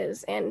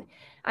sentences, and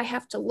I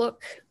have to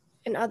look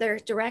in other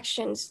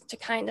directions to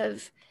kind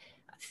of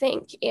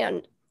think,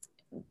 and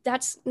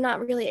that's not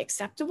really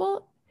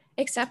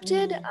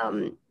accepted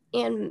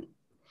in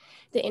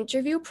the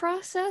interview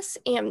process,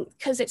 and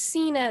because it's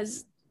seen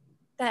as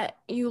that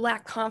you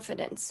lack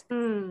confidence,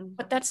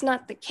 but that's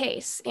not the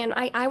case. And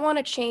I want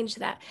to change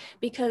that,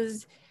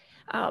 because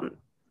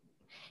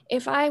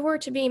if I were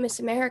to be Miss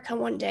America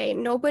one day,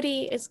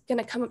 nobody is going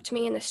to come up to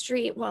me in the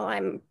street while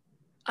I'm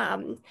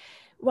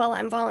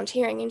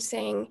volunteering and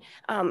saying,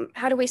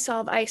 how do we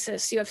solve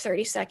ISIS? You have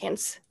 30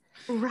 seconds.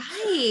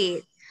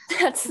 Right.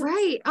 That's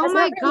right. Oh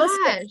my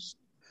gosh.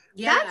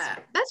 Yeah.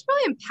 That's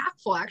really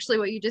impactful, actually,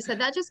 what you just said.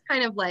 That just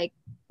kind of like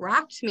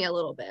rocked me a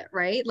little bit,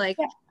 right? Like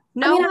Yeah.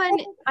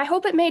 no I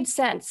hope it made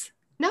sense.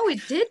 No,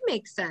 it did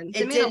make sense.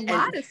 It made did, a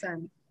lot of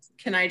sense.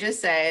 Can I just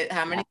say,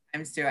 how many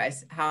times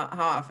how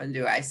often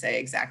do I say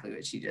exactly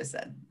what she just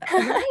said?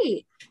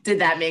 Right. Did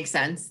that make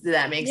sense? Did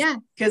that make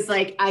sense? Because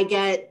like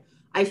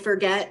I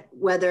forget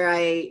whether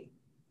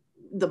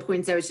the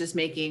points I was just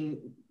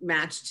making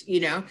matched,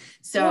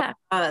 so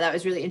that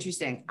was really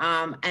interesting.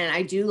 And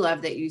I do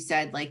love that you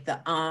said like the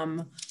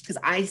because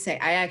I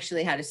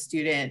actually had a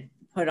student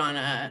put on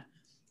a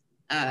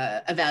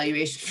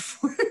evaluation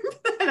form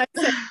and I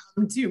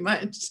said too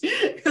much.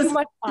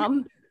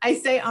 I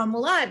say a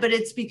lot, but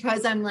it's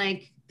because I'm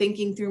like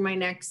thinking through my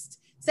next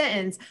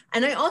sentence.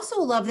 And I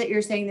also love that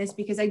you're saying this,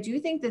 because I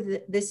do think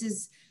that this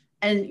is,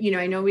 and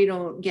I know we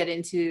don't get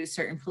into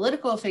certain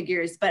political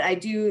figures, but I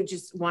do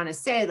just want to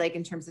say, like,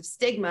 in terms of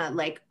stigma,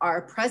 like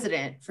our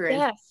president, for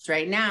instance,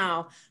 right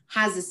now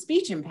has a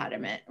speech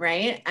impediment,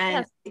 right?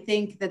 And I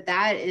think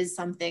that is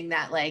something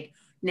that like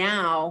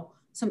now,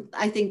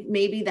 I think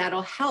maybe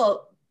that'll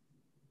help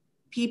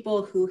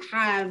people who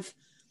have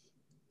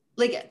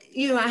like,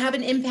 have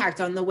an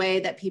impact on the way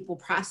that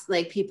people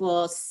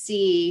people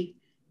see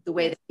the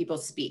way that people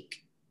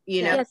speak,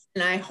 and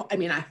I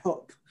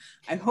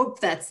hope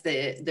that's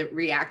the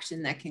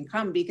reaction that can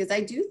come, because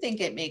I do think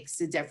it makes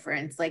a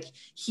difference. Like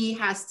he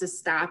has to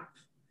stop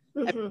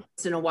every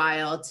once in a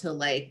while to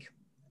like,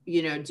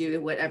 do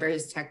whatever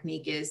his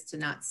technique is to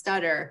not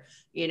stutter,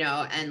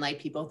 and like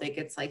people think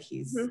it's like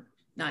he's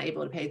not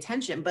able to pay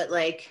attention. But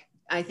like,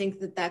 I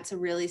think that's a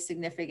really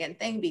significant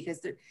thing, because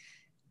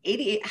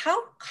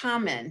how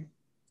common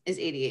is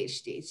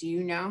ADHD? Do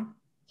you know?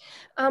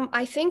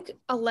 I think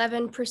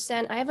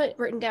 11%, I have it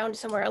written down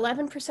somewhere,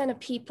 11% of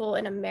people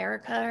in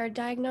America are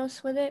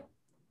diagnosed with it.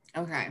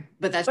 Okay.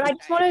 But I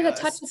just wanted to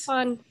touch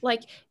upon,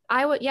 like,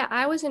 I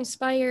was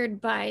inspired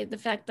by the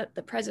fact that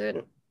the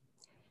president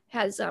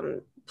has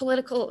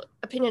political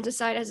opinions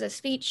aside as a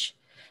speech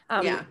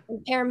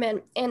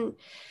impairment. And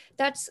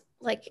that's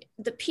like,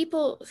 the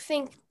people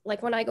think,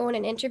 like when I go in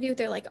an interview,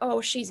 they're like, oh,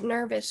 she's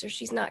nervous or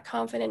she's not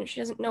confident or she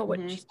doesn't know what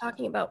she's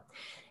talking about.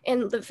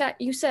 And the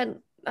fact you said,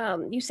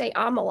 you say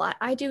a lot,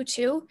 I do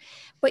too.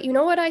 But you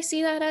know what I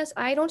see that as?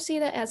 I don't see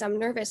that as I'm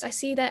nervous. I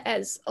see that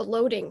as a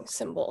loading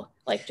symbol.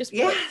 Like just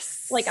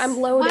like I'm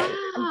loading.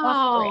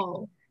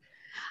 Wow.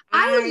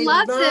 I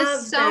love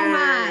this so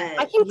much.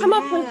 I can come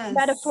up with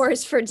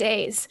metaphors for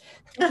days.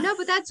 No,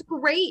 but that's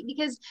great,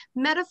 because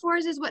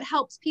metaphors is what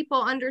helps people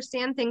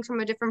understand things from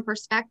a different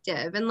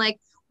perspective. And like,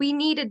 we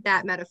needed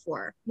that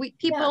metaphor.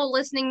 People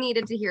listening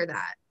needed to hear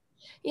that.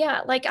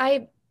 Yeah, like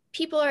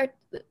people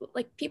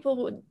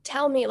would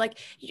tell me like,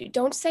 you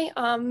don't say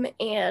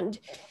and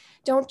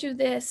don't do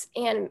this,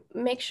 and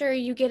make sure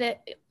you get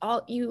it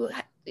all,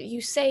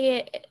 you say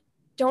it,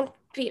 don't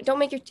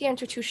make your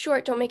answer too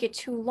short, don't make it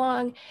too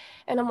long.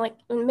 And I'm like,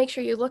 make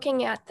sure you're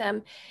looking at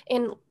them.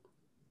 And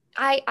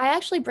I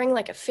actually bring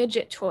like a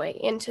fidget toy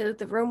into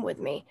the room with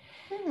me.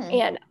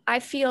 And I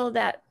feel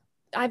that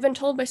I've been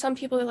told by some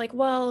people, they're like,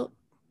 well,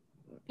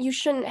 you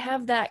shouldn't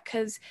have that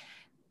because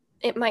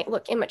it might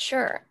look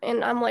immature.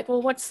 And I'm like,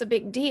 well, what's the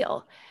big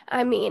deal?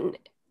 I mean,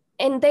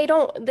 and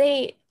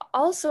they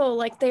also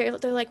like, they're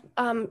like,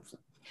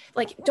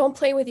 don't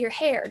play with your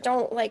hair,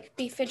 don't like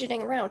be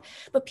fidgeting around.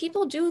 But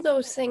people do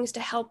those things to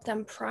help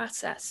them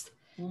process.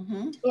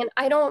 And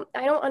I don't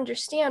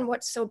understand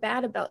what's so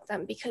bad about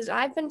them, because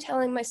I've been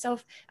giving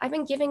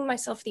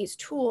myself these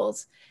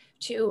tools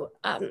to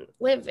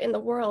live in the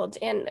world,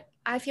 and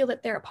I feel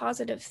that they're a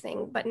positive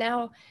thing. But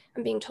now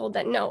I'm being told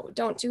that no,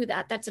 don't do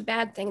that. That's a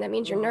bad thing. That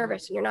means you're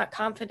nervous and you're not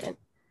confident.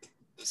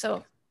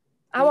 So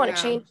I want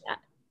to change that.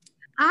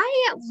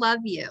 I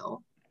love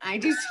you. I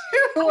do too.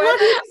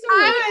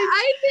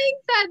 I think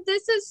that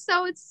this is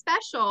so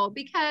special,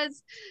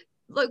 because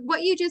like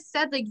what you just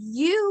said, like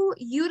you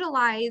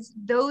utilize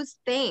those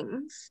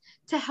things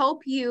to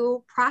help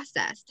you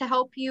process, to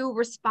help you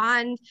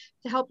respond,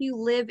 to help you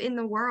live in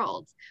the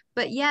world.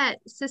 But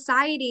yet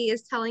society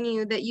is telling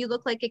you that you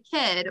look like a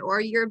kid,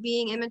 or you're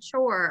being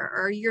immature,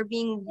 or you're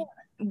being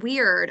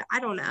weird. I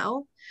don't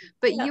know.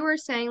 But you were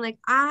saying like,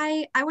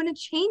 I want to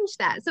change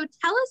that. So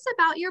tell us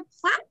about your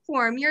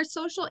platform, your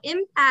social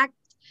impact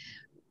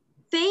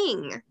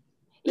thing.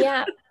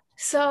 Yeah.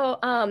 So,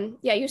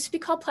 it used to be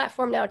called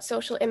Platform. Now it's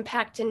Social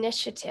Impact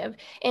Initiative,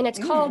 and it's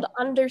called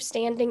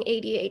Understanding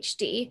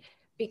ADHD,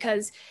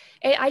 because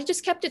I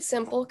just kept it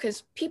simple,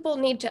 because people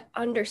need to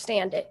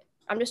understand it.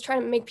 I'm just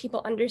trying to make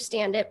people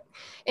understand it.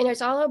 And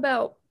it's all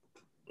about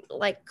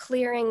like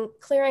clearing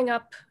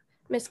up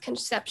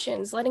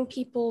misconceptions, letting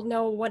people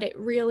know what it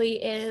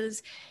really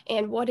is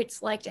and what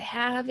it's like to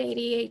have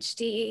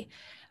ADHD.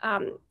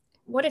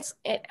 What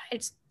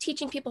it's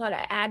teaching people how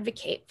to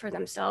advocate for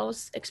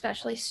themselves,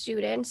 especially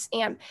students.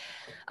 And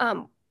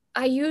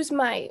I use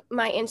my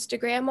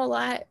Instagram a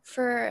lot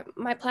for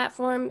my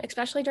platform,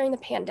 especially during the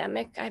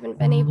pandemic. I haven't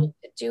been able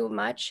to do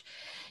much,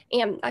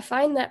 and I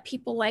find that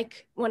people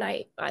like when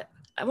I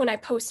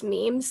post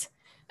memes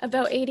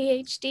about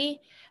ADHD,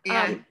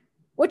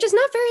 which is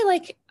not very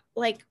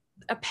like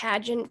a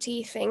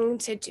pageanty thing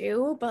to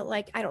do, but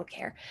like, I don't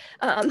care.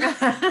 I'm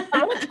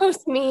gonna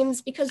post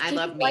memes because I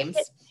people love like memes.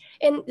 it,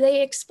 and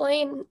they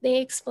explain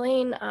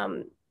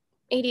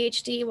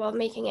ADHD while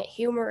making it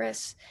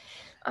humorous.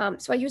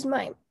 So I use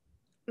my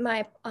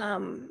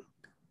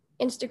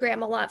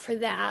Instagram a lot for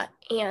that,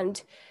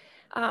 and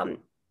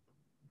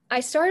I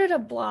started a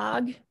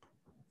blog,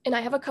 and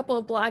I have a couple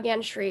of blog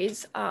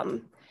entries.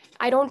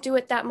 I don't do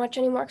it that much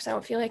anymore because I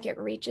don't feel like it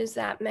reaches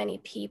that many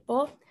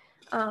people.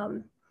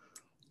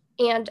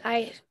 And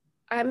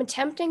I'm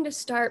attempting to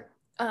start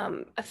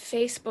a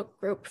Facebook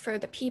group for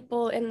the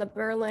people in the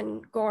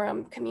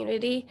Berlin-Gorham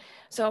community.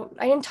 So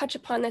I didn't touch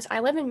upon this. I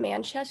live in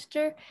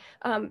Manchester,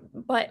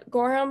 but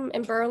Gorham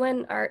and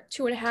Berlin are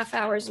 2.5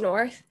 hours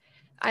north.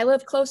 I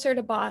live closer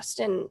to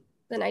Boston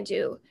than I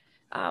do,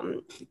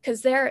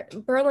 because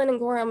Berlin and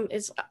Gorham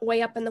is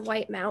way up in the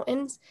White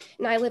Mountains,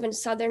 and I live in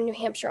southern New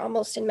Hampshire,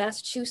 almost in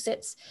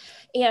Massachusetts.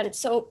 And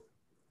so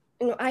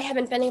I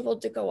haven't been able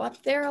to go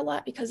up there a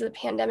lot because of the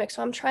pandemic.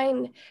 So I'm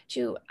trying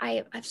to,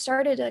 I've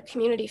started a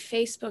community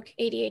Facebook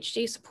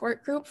ADHD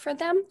support group for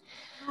them.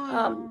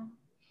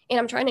 And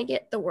I'm trying to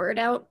get the word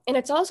out. And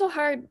it's also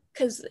hard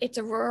because it's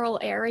a rural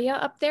area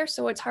up there.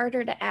 So it's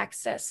harder to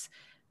access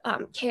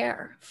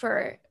care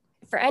for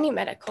any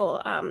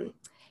medical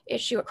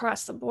issue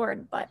across the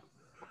board. But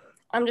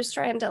I'm just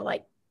trying to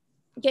like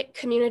get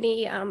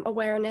community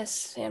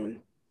awareness and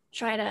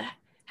try to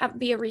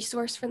be a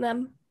resource for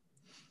them.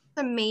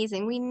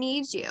 Amazing. We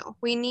need you.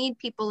 We need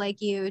people like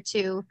you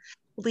to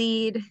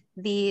lead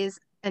these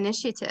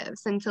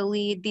initiatives and to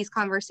lead these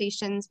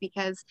conversations,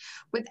 because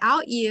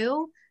without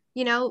you,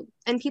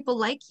 and people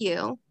like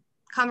you,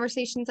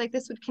 conversations like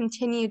this would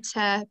continue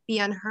to be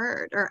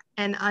unheard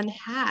and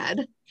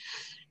unhad.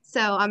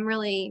 So I'm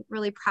really,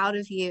 really proud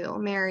of you,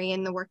 Mary,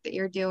 and the work that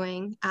you're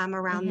doing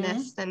around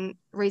this and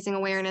raising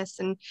awareness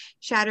and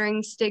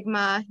shattering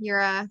stigma.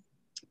 You're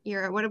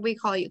what do we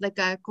call you? Like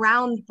a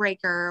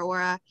groundbreaker,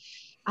 or a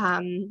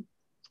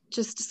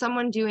just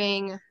someone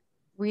doing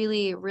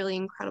really, really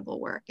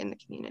incredible work in the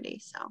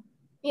community. So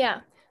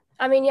yeah,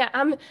 I mean, yeah,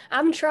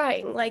 I'm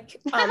trying.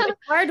 Like,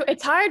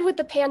 it's hard with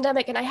the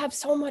pandemic, and I have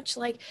so much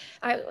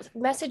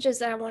messages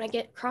that I want to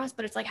get across,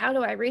 but it's like, how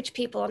do I reach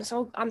people? And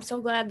so I'm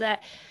so glad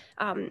that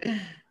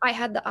I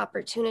had the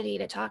opportunity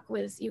to talk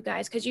with you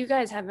guys, because you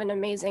guys have an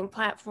amazing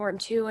platform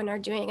too, and are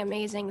doing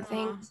amazing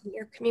things in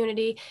your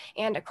community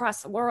and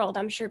across the world.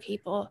 I'm sure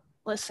people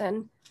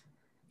listen.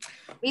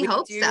 We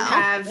hope so.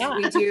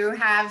 We do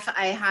have,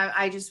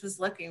 I just was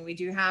looking, we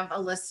do have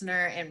a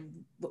listener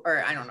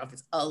or I don't know if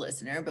it's a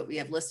listener, but we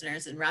have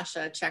listeners in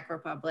Russia, Czech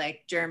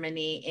Republic,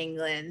 Germany,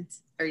 England,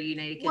 or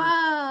United Kingdom.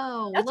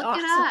 Wow, look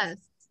awesome. at us.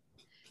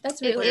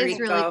 That's really, it is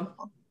really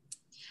cool.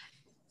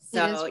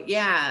 So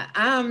yeah.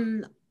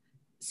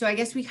 So I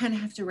guess we kind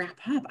of have to wrap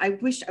up. I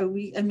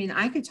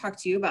could talk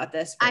to you about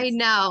this. I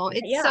know.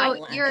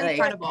 You're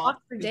incredible.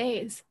 Talk for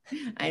days.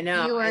 I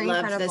know. I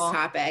love incredible. This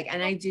topic.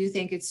 And I do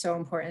think it's so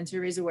important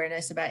to raise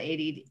awareness about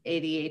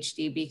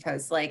ADHD,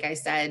 because like I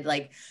said,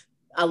 like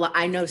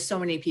I know so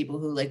many people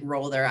who like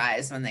roll their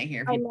eyes when they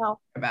hear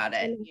people about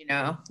it,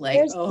 like,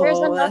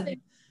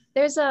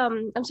 there's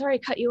I'm sorry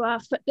to cut you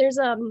off, but there's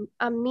a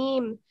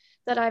meme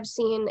that I've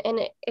seen, and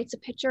it's a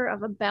picture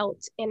of a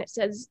belt, and it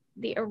says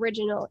the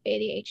original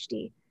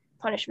ADHD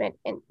punishment,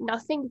 and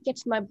nothing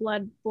gets my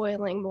blood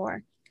boiling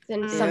more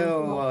than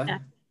something like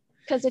that.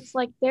 Because it's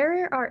like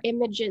there are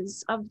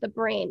images of the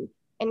brain,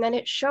 and then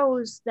it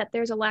shows that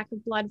there's a lack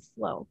of blood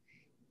flow,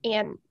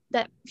 and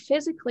that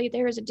physically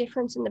there is a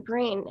difference in the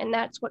brain, and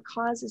that's what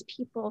causes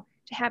people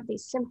to have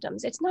these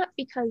symptoms. It's not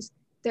because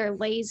they're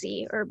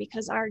lazy or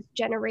because our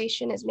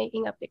generation is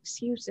making up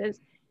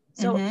excuses.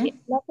 So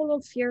nothing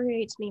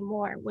infuriates me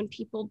more when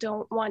people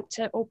don't want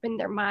to open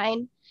their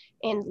mind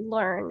and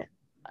learn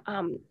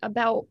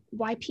about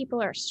why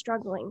people are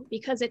struggling,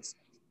 because it's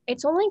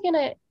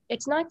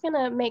not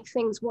gonna make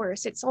things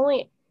worse. It's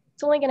only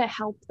gonna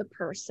help the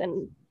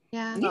person.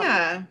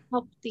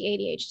 Help the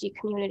ADHD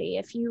community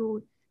if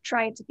you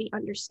try to be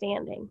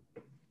understanding.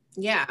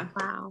 Yeah.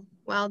 Wow.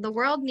 Well, the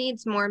world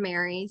needs more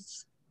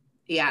Marys.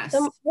 Yes.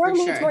 The world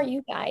needs more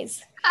you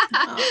guys.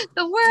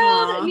 The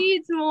world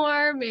needs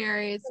more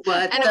Marys.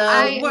 What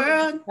the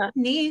world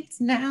needs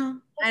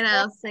now. I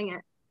know, sing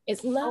it.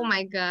 It's love. Oh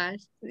my gosh.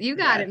 You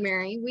got it,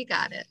 Mary. We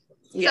got it.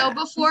 Yeah. So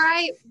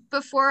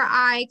before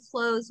I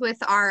close with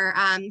our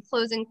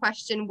closing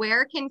question,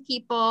 where can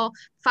people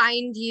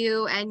find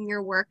you and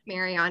your work,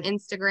 Mary, on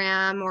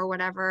Instagram or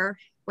whatever?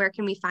 Where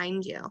can we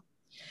find you?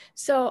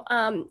 So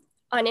on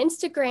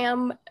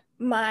Instagram,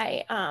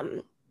 my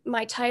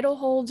title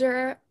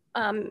holder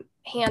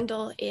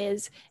handle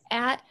is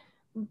at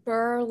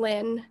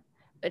Berlin.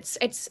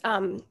 It's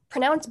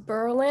pronounced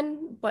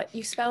Berlin, but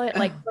you spell it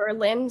like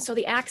Berlin. So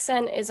the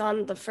accent is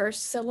on the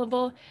first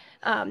syllable.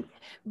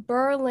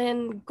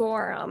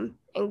 Berlin-Gorham,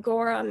 and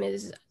Gorham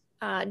is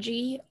Gorham.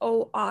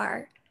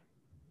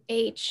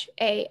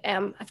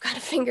 I've got to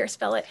finger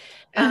spell it.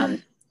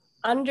 _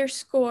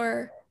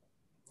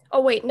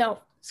 Oh wait, no,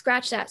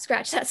 scratch that.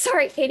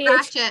 Sorry, ADHD.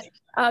 Scratch it.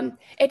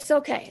 It's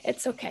okay.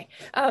 It's okay.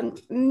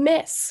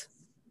 Miss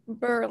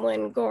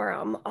Berlin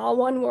Gorham, all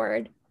one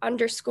word,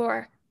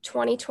 _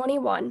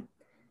 2021.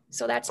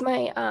 So that's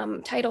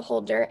my title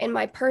holder, and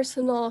my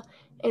personal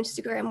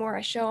Instagram where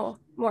I show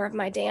more of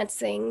my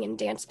dancing and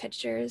dance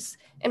pictures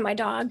and my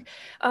dog.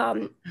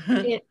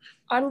 It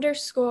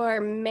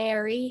 _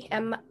 Mary,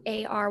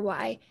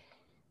 Mary.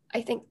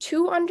 I think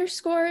 2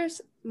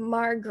 underscores,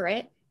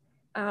 Margaret,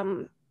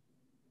 and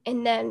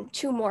then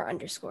 2 more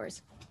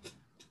underscores.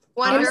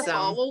 Wonderful.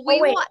 Awesome. Well,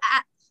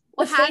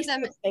 we'll have Facebook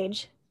them.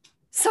 page.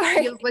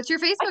 Sorry. What's your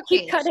Facebook I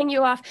keep page? cutting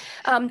you off.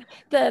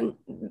 The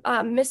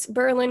Miss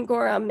Berlin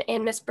Gorham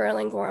and Miss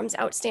Berlin Gorham's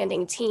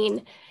Outstanding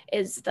Teen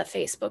is the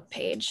Facebook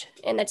page,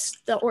 and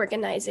it's the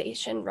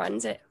organization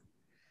runs it.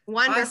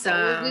 Wonderful.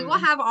 Well, we will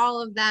Awesome. have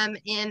all of them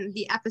in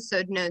the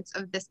episode notes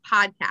of this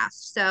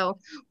podcast. So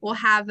we'll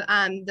have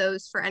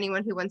those for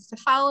anyone who wants to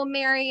follow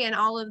Mary and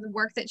all of the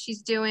work that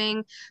she's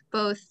doing,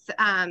 both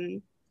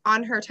on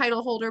her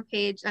title holder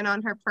page and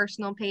on her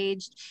personal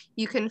page.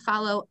 You can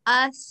follow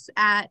us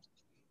at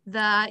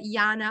the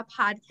Yana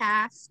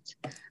Podcast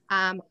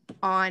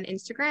on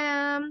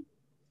Instagram.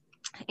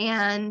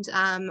 And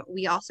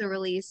we also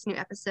release new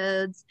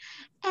episodes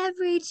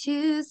every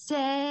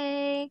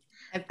Tuesday.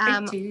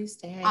 Every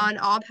Tuesday. On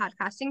all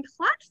podcasting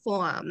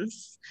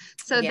platforms.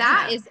 So Yeah.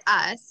 that is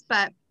us.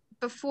 But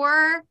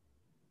before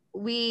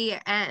we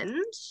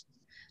end,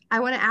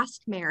 I want to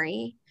ask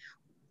Mary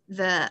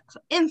the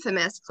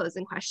infamous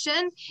closing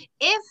question.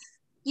 If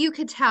you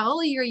could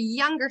tell your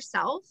younger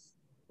self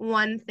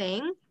one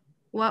thing,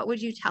 what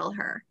would you tell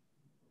her?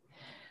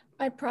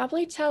 I'd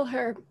probably tell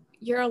her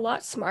you're a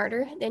lot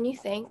smarter than you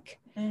think.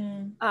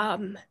 And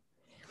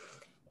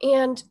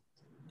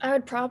I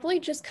would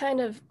probably just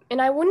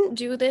and I wouldn't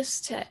do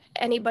this to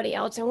anybody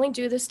else. I only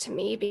do this to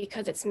me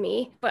because it's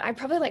me, but I'd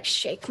probably like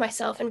shake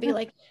myself and be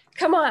like,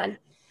 come on,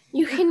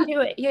 you can do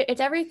it.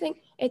 It's everything.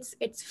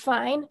 It's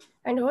fine.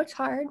 I know it's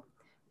hard,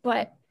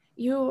 but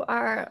you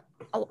are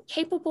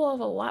capable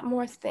of a lot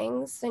more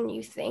things than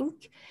you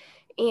think.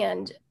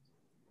 And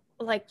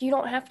like, you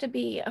don't have to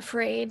be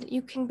afraid.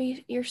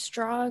 You're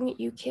strong.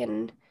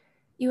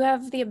 You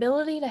have the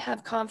ability to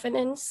have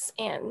confidence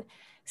and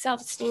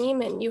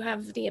self-esteem, and you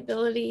have the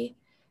ability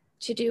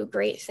to do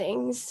great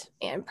things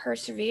and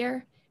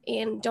persevere,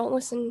 and don't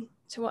listen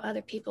to what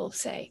other people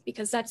say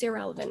because that's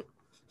irrelevant.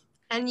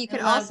 And you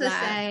can also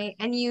say,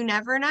 and you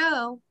never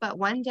know, but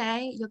one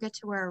day you'll get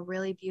to wear a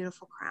really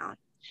beautiful crown.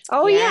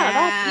 Oh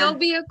yeah, you'll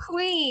be a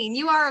queen.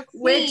 You are a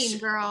queen,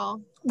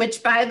 girl.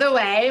 Which, by the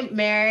way,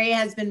 Mary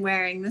has been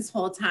wearing this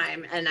whole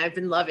time, and I've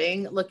been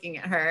loving looking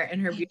at her in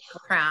her beautiful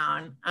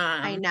crown.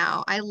 I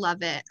know. I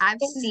love it. I've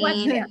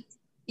seen...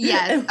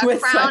 Yes, a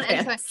With crown.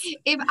 sweatpants. And so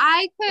if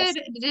I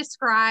could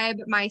describe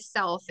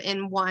myself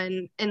in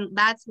one, and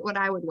that's what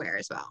I would wear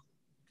as well.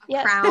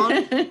 A crown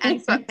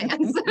and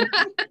sweatpants.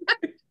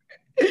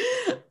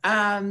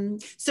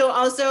 So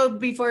also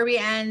before we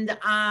end,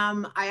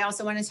 I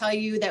also want to tell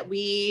you that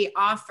we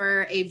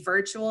offer a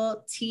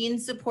virtual teen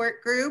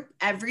support group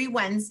every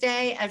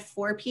Wednesday at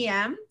 4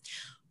 p.m.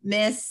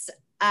 Miss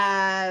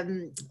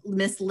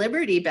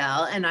Liberty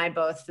Bell and I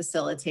both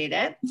facilitate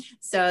it.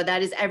 So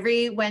that is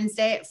every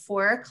Wednesday at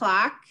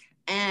 4:00.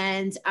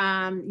 And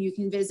you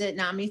can visit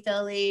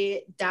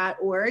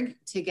namiphilly.org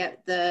to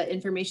get the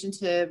information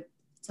to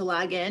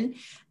log in.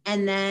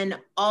 And then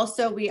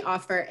also we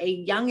offer a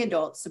young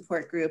adult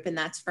support group, and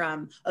that's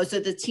so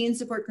the teen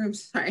support group,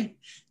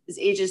 is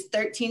ages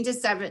 13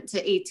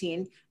 to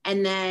 18.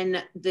 And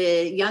then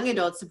the young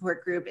adult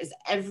support group is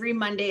every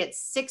Monday at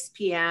 6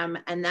 p.m.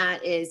 and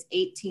that is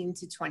 18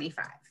 to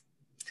 25.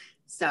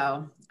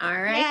 So,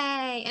 all right.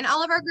 Yay. And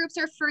all of our groups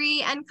are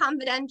free and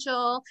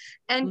confidential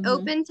and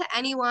open to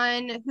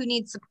anyone who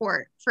needs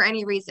support for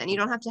any reason. You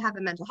don't have to have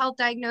a mental health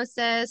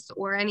diagnosis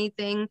or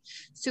anything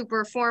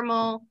super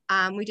formal.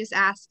 We just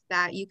ask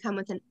that you come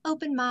with an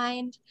open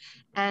mind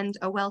and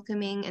a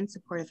welcoming and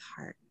supportive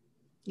heart.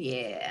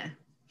 Yeah.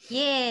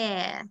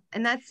 Yeah.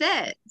 And that's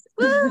it.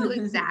 Woo,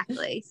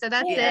 exactly. So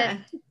that's it.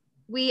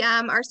 We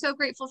are so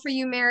grateful for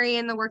you, Mary,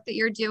 and the work that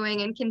you're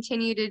doing and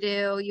continue to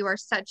do. You are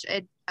such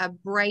a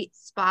bright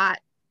spot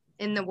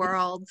in the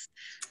world,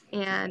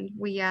 and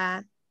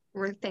we're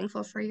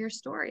thankful for your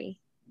story.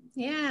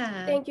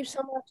 Yeah. Thank you so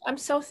much. I'm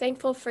so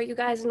thankful for you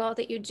guys and all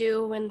that you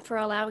do, and for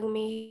allowing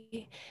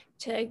me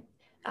to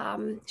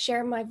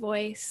share my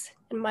voice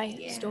and my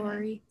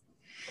story.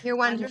 You're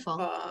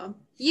wonderful.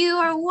 You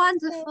are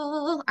wonderful.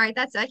 All right,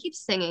 I keep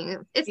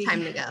singing. It's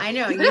time to go. I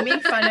know, you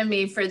make fun of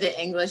me for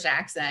the English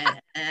accent,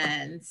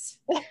 and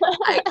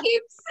I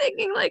keep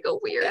singing like a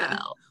weirdo. Yeah.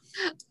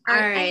 All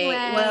right.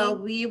 Anyway, well,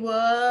 we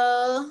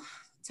will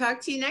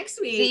talk to you next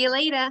week. See you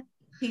later.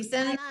 Peace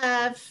and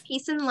love.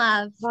 Peace and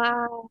love.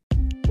 Wow.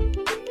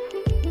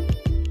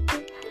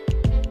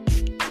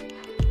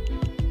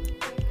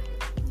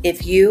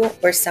 If you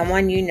or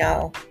someone you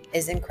know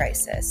is in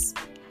crisis,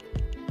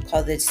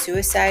 call the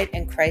Suicide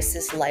and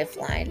Crisis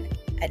Lifeline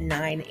at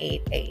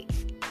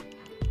 988.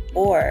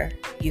 Or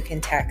you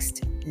can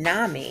text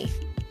NAMI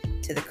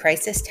to the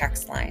crisis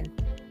text line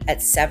at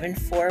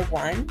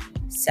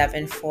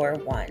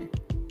 741-741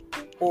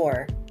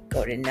 or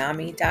go to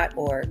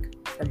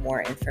NAMI.org for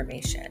more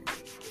information.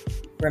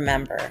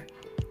 Remember,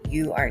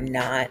 you are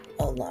not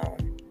alone.